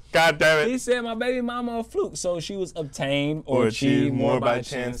dictionary. God damn it. He said my baby mama a fluke, so she was obtained or achieved more by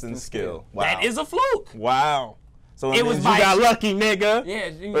chance than skill. Wow. That is a fluke. Wow. So It was you by- got lucky, nigga.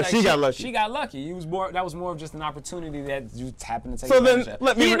 Yeah, Or she got lucky. She got lucky. It was more. That was more of just an opportunity that you happened to take. So then, advantage of.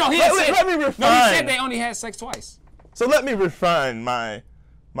 let me He- no, he let said- me No, refine. he said they only had sex twice. So let me refine my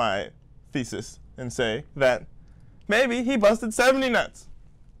thesis and say that maybe he busted 70 nuts,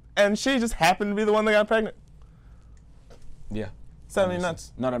 and she just happened to be the one that got pregnant. Yeah. 70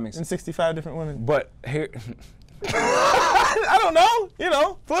 nuts No, that makes and sense. 65 different women. But here, I don't know. You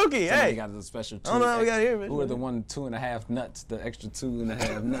know, fluky. somebody Hey, got the special two. I don't know what we got here, man. Who are the 2.5 nuts? The extra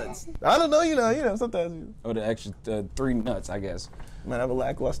 2.5 nuts, I don't know. You know. Sometimes or the extra 3 nuts, I guess. might have a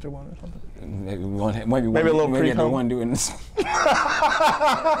lackluster one or something. Maybe one. Maybe a little maybe the pre-cum. one doing this. There's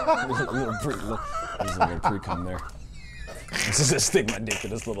a little pre-cum there. Just stick my dick to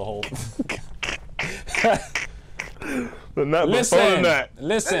this little hole. But not before Listen, that.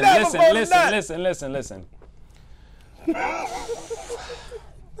 listen, Not listen, before listen, that. listen, listen, listen.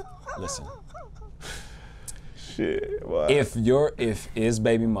 Listen. Shit. Wow. If his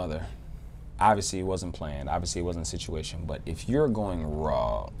baby mother, obviously it wasn't planned, obviously it wasn't a situation, but if you're going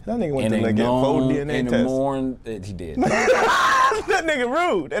raw That nigga went in to a get 4 known, DNA in a tests. more, he did. That nigga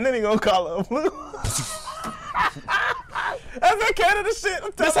rude, and then he gonna call her a flu. That's that Canada shit.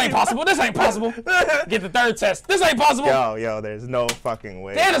 I'm This telling ain't you. possible. This ain't possible. Get the 3rd test. This ain't possible. Yo, there's no fucking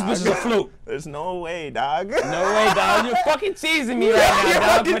way. Damn, this dog. bitch is a fluke. There's no way, dog. No way, dog. You're fucking teasing me right You're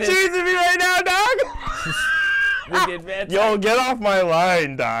now, dog. fucking for this. cheesing me right now, dog. We did bad Yo, get off my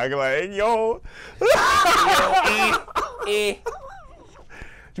line, dog. Like, yo.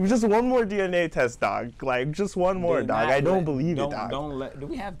 Just one more DNA test, dog. Like, just one more, Dude, dog. not I don't let- believe don't, it, dog. Don't let. Do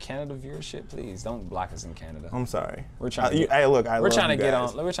we have Canada viewership? Please don't block us in Canada. I'm sorry. We're trying to We're get- trying to get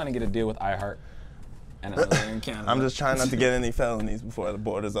on. We're trying to get a deal with iHeart. And in Canada. I'm just trying not to get any felonies before the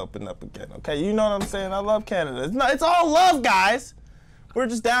borders open up again. Okay, you know what I'm saying? I love Canada. It's all love, guys. We're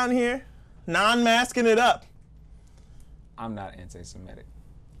just down here, non-masking it up. I'm not anti-Semitic.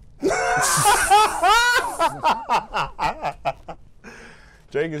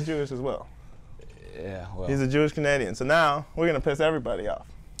 Drake is Jewish as well. Yeah, well, He's a Jewish Canadian. So now we're gonna piss everybody off.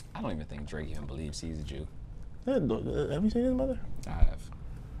 I don't even think Drake even believes he's a Jew. Have you seen his mother? I have.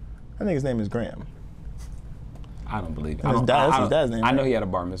 I think his name is Graham. I don't believe it. His dad- that's his dad's name, I know right? he had a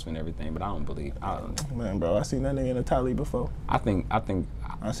bar mitzvah and everything, but I don't believe. Man, bro, I seen that nigga in a tally before. I think I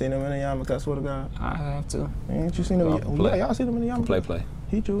seen him in a yarmulke. I swear to God. I have to Ain't you seen him? Play. Yeah, y'all seen him in a yarmulke. play.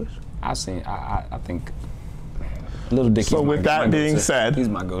 He Jewish. I think Little Dicky. So is with that my being go-to. said- he's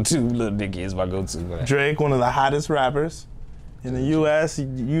my go-to. Little Dicky is my go-to. Drake, one of the hottest rappers in the U.S.,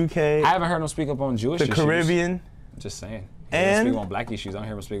 UK, I haven't heard him speak up on Jewish the issues. Caribbean. Just saying. And speak on black issues. I don't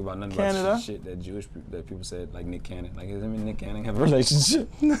hear him speak about nothing Canada. about shit that that people said, like Nick Cannon. Like, him and Nick Cannon have a relationship.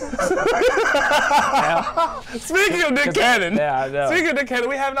 Speaking of Nick Cannon, Yeah, I know. speaking of Nick Cannon,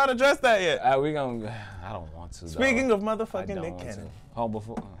 we have not addressed that yet. I don't want to. Speaking though. of I motherfucking don't Nick want Cannon. to. Oh,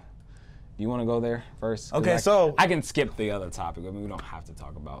 before. You want to go there first? 'Cause Okay, so- I can skip the other topic. I mean, we don't have to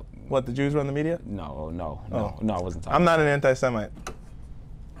talk about. What, the Jews run the media? No, I wasn't talking. I'm not an anti-Semite.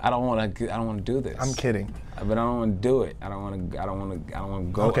 I don't want to do this. I'm kidding. But I don't want to do it. I don't want to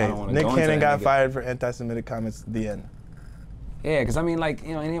go. Okay, I don't wanna Nick go into Cannon that got nigga. fired for anti-Semitic comments at the end. Yeah, because I mean, like,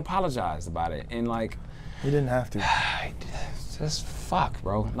 you know, and he apologized about it, and like, He didn't have to. just fuck,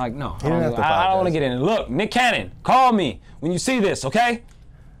 bro. Like, no, I didn't have to don't want to apologize. get in it. Look, Nick Cannon, call me when you see this, okay?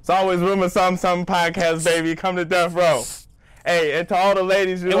 It's always Rumor Some podcast, baby. Come to Death Row. Hey, and to all the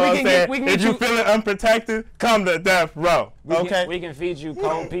ladies, you know we what I'm can saying? we can If get you you- feeling unprotected, come to Death Row. Okay? We can feed you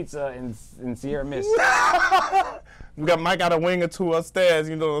cold pizza in Sierra Mist. Might got a wing or two upstairs,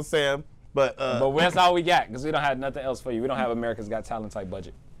 you know what I'm saying? But That's all we got, because we don't have nothing else for you. We don't have America's Got Talent type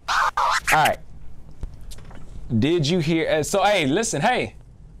budget. All right. Did you hear? So, hey, listen, hey.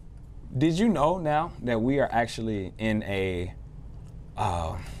 Did you know now that we are actually in a,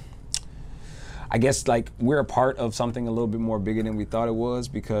 I guess, like, we're a part of something a little bit more bigger than we thought it was,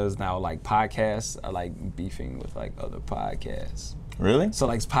 because now, like, podcasts are, like, beefing with, like, other podcasts. really? So,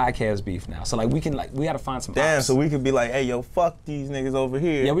 like, it's podcast beef now. So, like, we got to find some Damn, ops. so we could be like, hey, yo, fuck these niggas over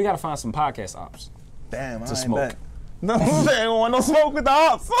here. Yeah, we got to find some podcast ops. Damn, I ain't smoke. bet. No, they don't want no smoke with the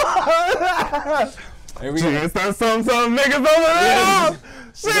ops. Here we Gee, go. it's that some niggas over there.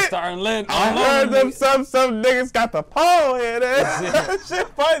 Shit. Starting lit. I heard them some niggas got the pole here. Shit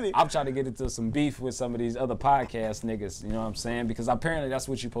funny. I'm trying to get into some beef with some of these other podcast niggas, you know what I'm saying? Because apparently that's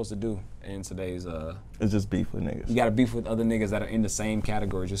what you're supposed to do in today's, It's just beef with niggas. you gotta beef with other niggas that are in the same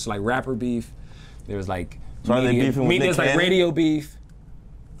category. Just like rapper beef, there's like, So are they beefing with Nick there's like Cannon? radio beef,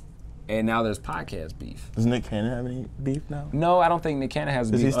 and now there's podcast beef. Does Nick Cannon have any beef now? No, I don't think Nick Cannon has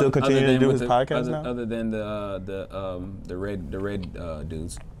Does beef. he still other continue to than do with his the- podcast now? Other than the red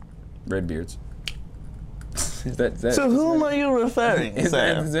dudes, red beards. To whom are you referring,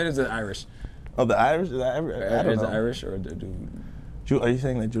 Sam? Is it Irish? Oh, the Irish? Is that, I don't Is know. it Irish or do Are you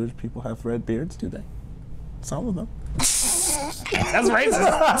saying that Jewish people have red beards? do they? Some of them. That's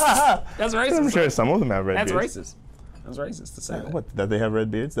racist. That's racist. I'm sure some of them have red That's beards. racist. That's racist to say that. What? That they have red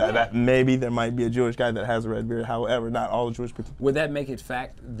beards? That maybe there might be a Jewish guy that has a red beard. However, not all Jewish people. Would that make it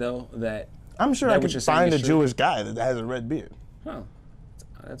fact though that? I'm sure That I what could you're saying find a is true? Jewish guy that has a red beard. Huh.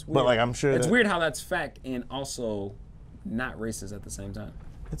 That's weird. But like, I'm sure it's that- weird how that's fact and also not racist at the same time,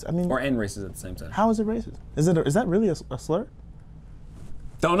 I mean, and racist at the same time. how is it racist? Is that really a slur?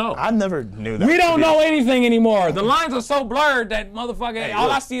 Don't know. I never knew that. We to don't be- know anything anymore. The lines are so blurred that motherfucker, Hey, all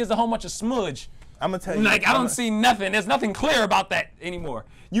look. I see is a whole bunch of smudge. I'm gonna tell you. Like I don't see nothing. There's nothing clear about that anymore.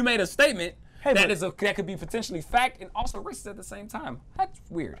 You made a statement that could be potentially fact and also racist at the same time. That's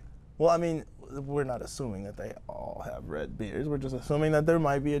weird. Well, I mean, we're not assuming that they all have red beards. We're just assuming that there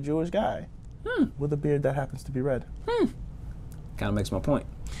might be a Jewish guy with a beard that happens to be red. Kind of makes my point.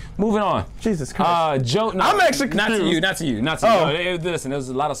 Moving on. Jesus Christ. Joe. No, I'm actually not to confused. you. Not to you. Not to Oh. you. No, listen, there's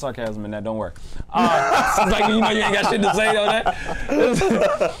a lot of sarcasm in that. Don't worry. It's like you ain't got shit to say on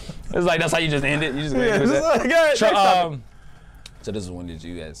that. It's like that's how you just end it. You just go Yeah, with just that. like, all right, next topic. So this is one that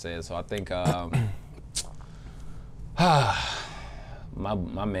you had said. So I think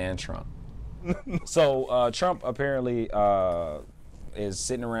my man Trump. So Trump apparently is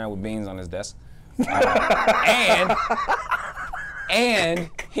sitting around with beans on his desk, and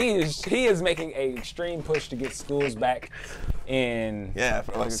he is making an extreme push to get schools back in Yeah,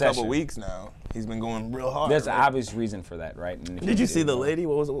 for like a session. couple weeks now. He's been going real hard. There's an right? obvious reason for that, right? And if Did you see the lady?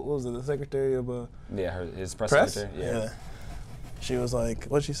 What was it? The secretary of Yeah, his press press? secretary. Yeah. She was like,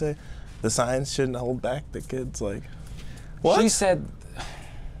 what'd she say? The science shouldn't hold back the kids. Like, what? She said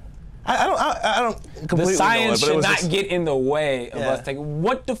I don't completely the science know it, but it should was not just- get in the way of Yeah. us taking.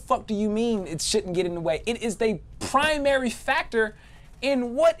 What the fuck do you mean it shouldn't get in the way? It is the primary factor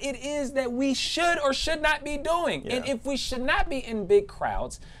in what it is that we should or should not be doing. And Yeah. if we should not be in big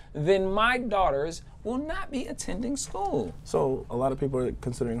crowds, then my daughters will not be attending school. So a lot of people are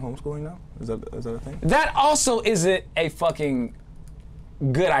considering homeschooling now. Is that a thing? That also isn't a fucking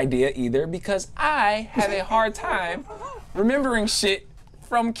good idea either, because I have a hard time remembering shit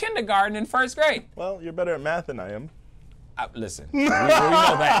from kindergarten and first grade. Well, you're better at math than I am. Listen, we know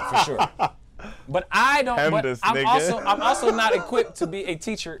that for sure. But I don't. But Hemdus, I'm nigga. also not equipped to be a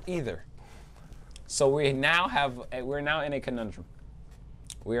teacher either. So we're now in a conundrum.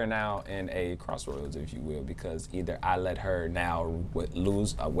 We are now in a crossroads, if you will, because either I let her now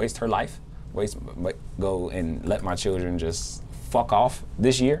waste her life, go and let my children just fuck off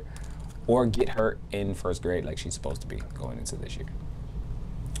this year, or get her in first grade like she's supposed to be going into this year.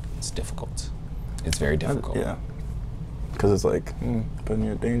 It's difficult. It's very difficult. Yeah. Because it's like putting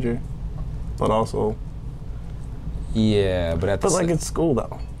you in danger, but also. Yeah, but at the But like same, it's school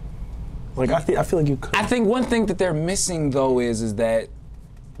though. Like I feel like you could. I think one thing that they're missing though is that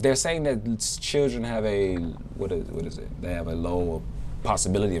they're saying that children have a what is it? They have a low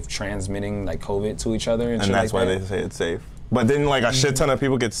possibility of transmitting like COVID to each other, and shit that's like why that. they say it's safe. But then like a shit ton of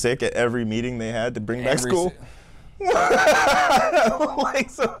people get sick at every meeting they had to bring back Every school. si- Like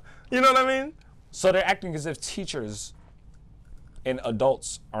so, you know what I mean? So they're acting as if teachers and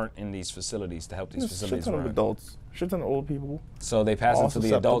adults aren't in these facilities to help these Shit facilities ton of run. adults, shit ton of old people. So they pass it all to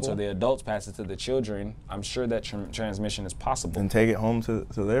the adults, or susceptible. the adults pass it to the children. I'm sure that transmission is possible. And take it home to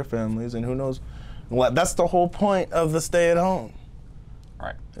their families, and who knows? Well, that's the whole point of the stay at home.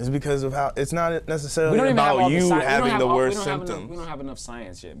 Right. Is because of how it's not We necessarily don't even have about all the you sci- we don't having have the all- worst we don't have symptoms. we don't have enough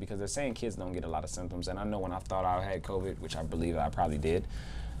science yet, because they're saying kids don't get a lot of symptoms. And I know when I thought I had COVID, which I believe I probably did,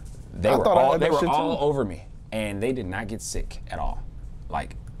 they I were thought I all had they that were shit all too. over me, and they did not get sick at all,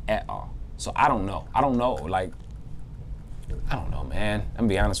 like at all. So I don't know. I don't know, man. I'm gonna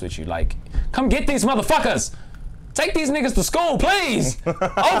be honest with you. Like, come get these motherfuckers. Take these niggas to school, please. Open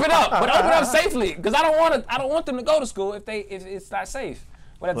up, but open up safely, because I don't want them to go to school if it's not safe.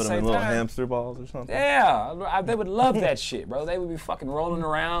 But at Put the them in same little time, hamster balls or something. yeah, they would love that shit, bro. They would be fucking rolling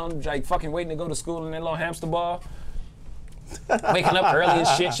around, like fucking waiting to go to school in their little hamster ball. Waking up early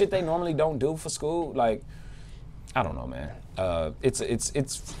and shit they normally don't do for school. Like, I don't know, man.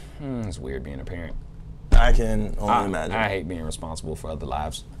 It's weird being a parent. I can only imagine. I hate being responsible for other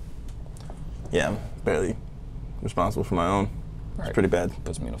lives. Yeah, I'm barely responsible for my own. Right. It's pretty bad.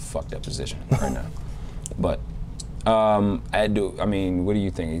 Puts me in a fucked up position right now. But I mean, what do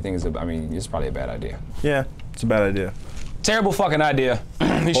you think? You think it's probably a bad idea. Yeah, it's a bad idea. Terrible fucking idea.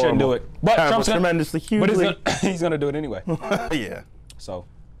 He shouldn't do it. But Terrible, Trump's gonna, tremendously, but hugely. he's gonna do it anyway. Yeah. So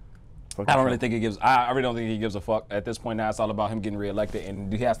I don't really think he gives. I really don't think he gives a fuck at this point. Now it's all about him getting reelected,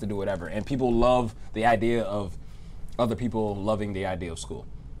 and he has to do whatever. And people love the idea of other people loving the idea of school.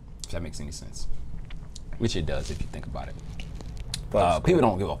 If that makes any sense, which it does if you think about it. People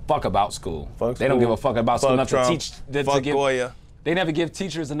don't give a fuck about school. They don't give a fuck about school enough to teach. Fuck Goya. They never give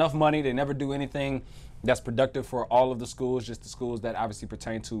teachers enough money. They never do anything that's productive for all of the schools, just the schools that obviously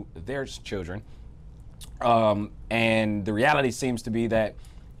pertain to their children. And the reality seems to be that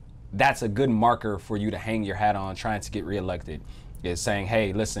that's a good marker for you to hang your hat on trying to get reelected. Is saying,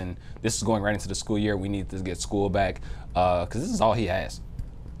 hey, listen, this is going right into the school year. We need to get school back, because this is all he has.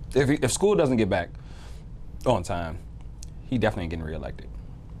 If school doesn't get back on time, he definitely ain't getting reelected.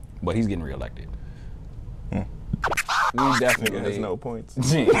 But he's getting reelected. We definitely There's no points.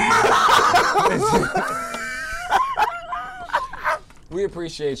 We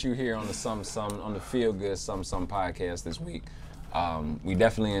appreciate you here on the on the Feel Good Some podcast this week. We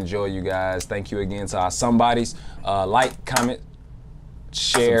definitely enjoy you guys. Thank you again to our somebodies. Like, comment,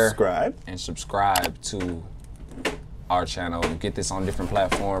 share, and subscribe to our channel. We get this on different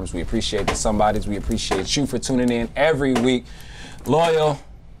platforms. We appreciate the somebodies. We appreciate you for tuning in every week. Loyal,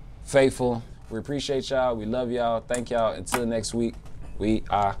 faithful. We appreciate y'all. We love y'all. Thank y'all. Until next week, we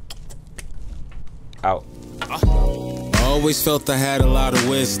are out. I always felt I had a lot of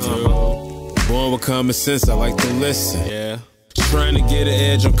wisdom. Born with common sense, I like to listen. Yeah. Trying to get an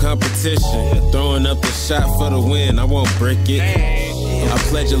edge on competition. Throwing up the shot for the win, I won't break it. I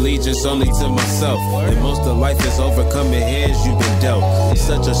pledge allegiance only to myself. And most of life is overcoming hands you've been dealt.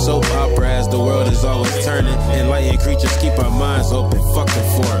 Such a soap opera as the world is always turning. Enlightened creatures keep our minds open, fucking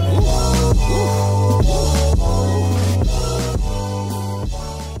for it.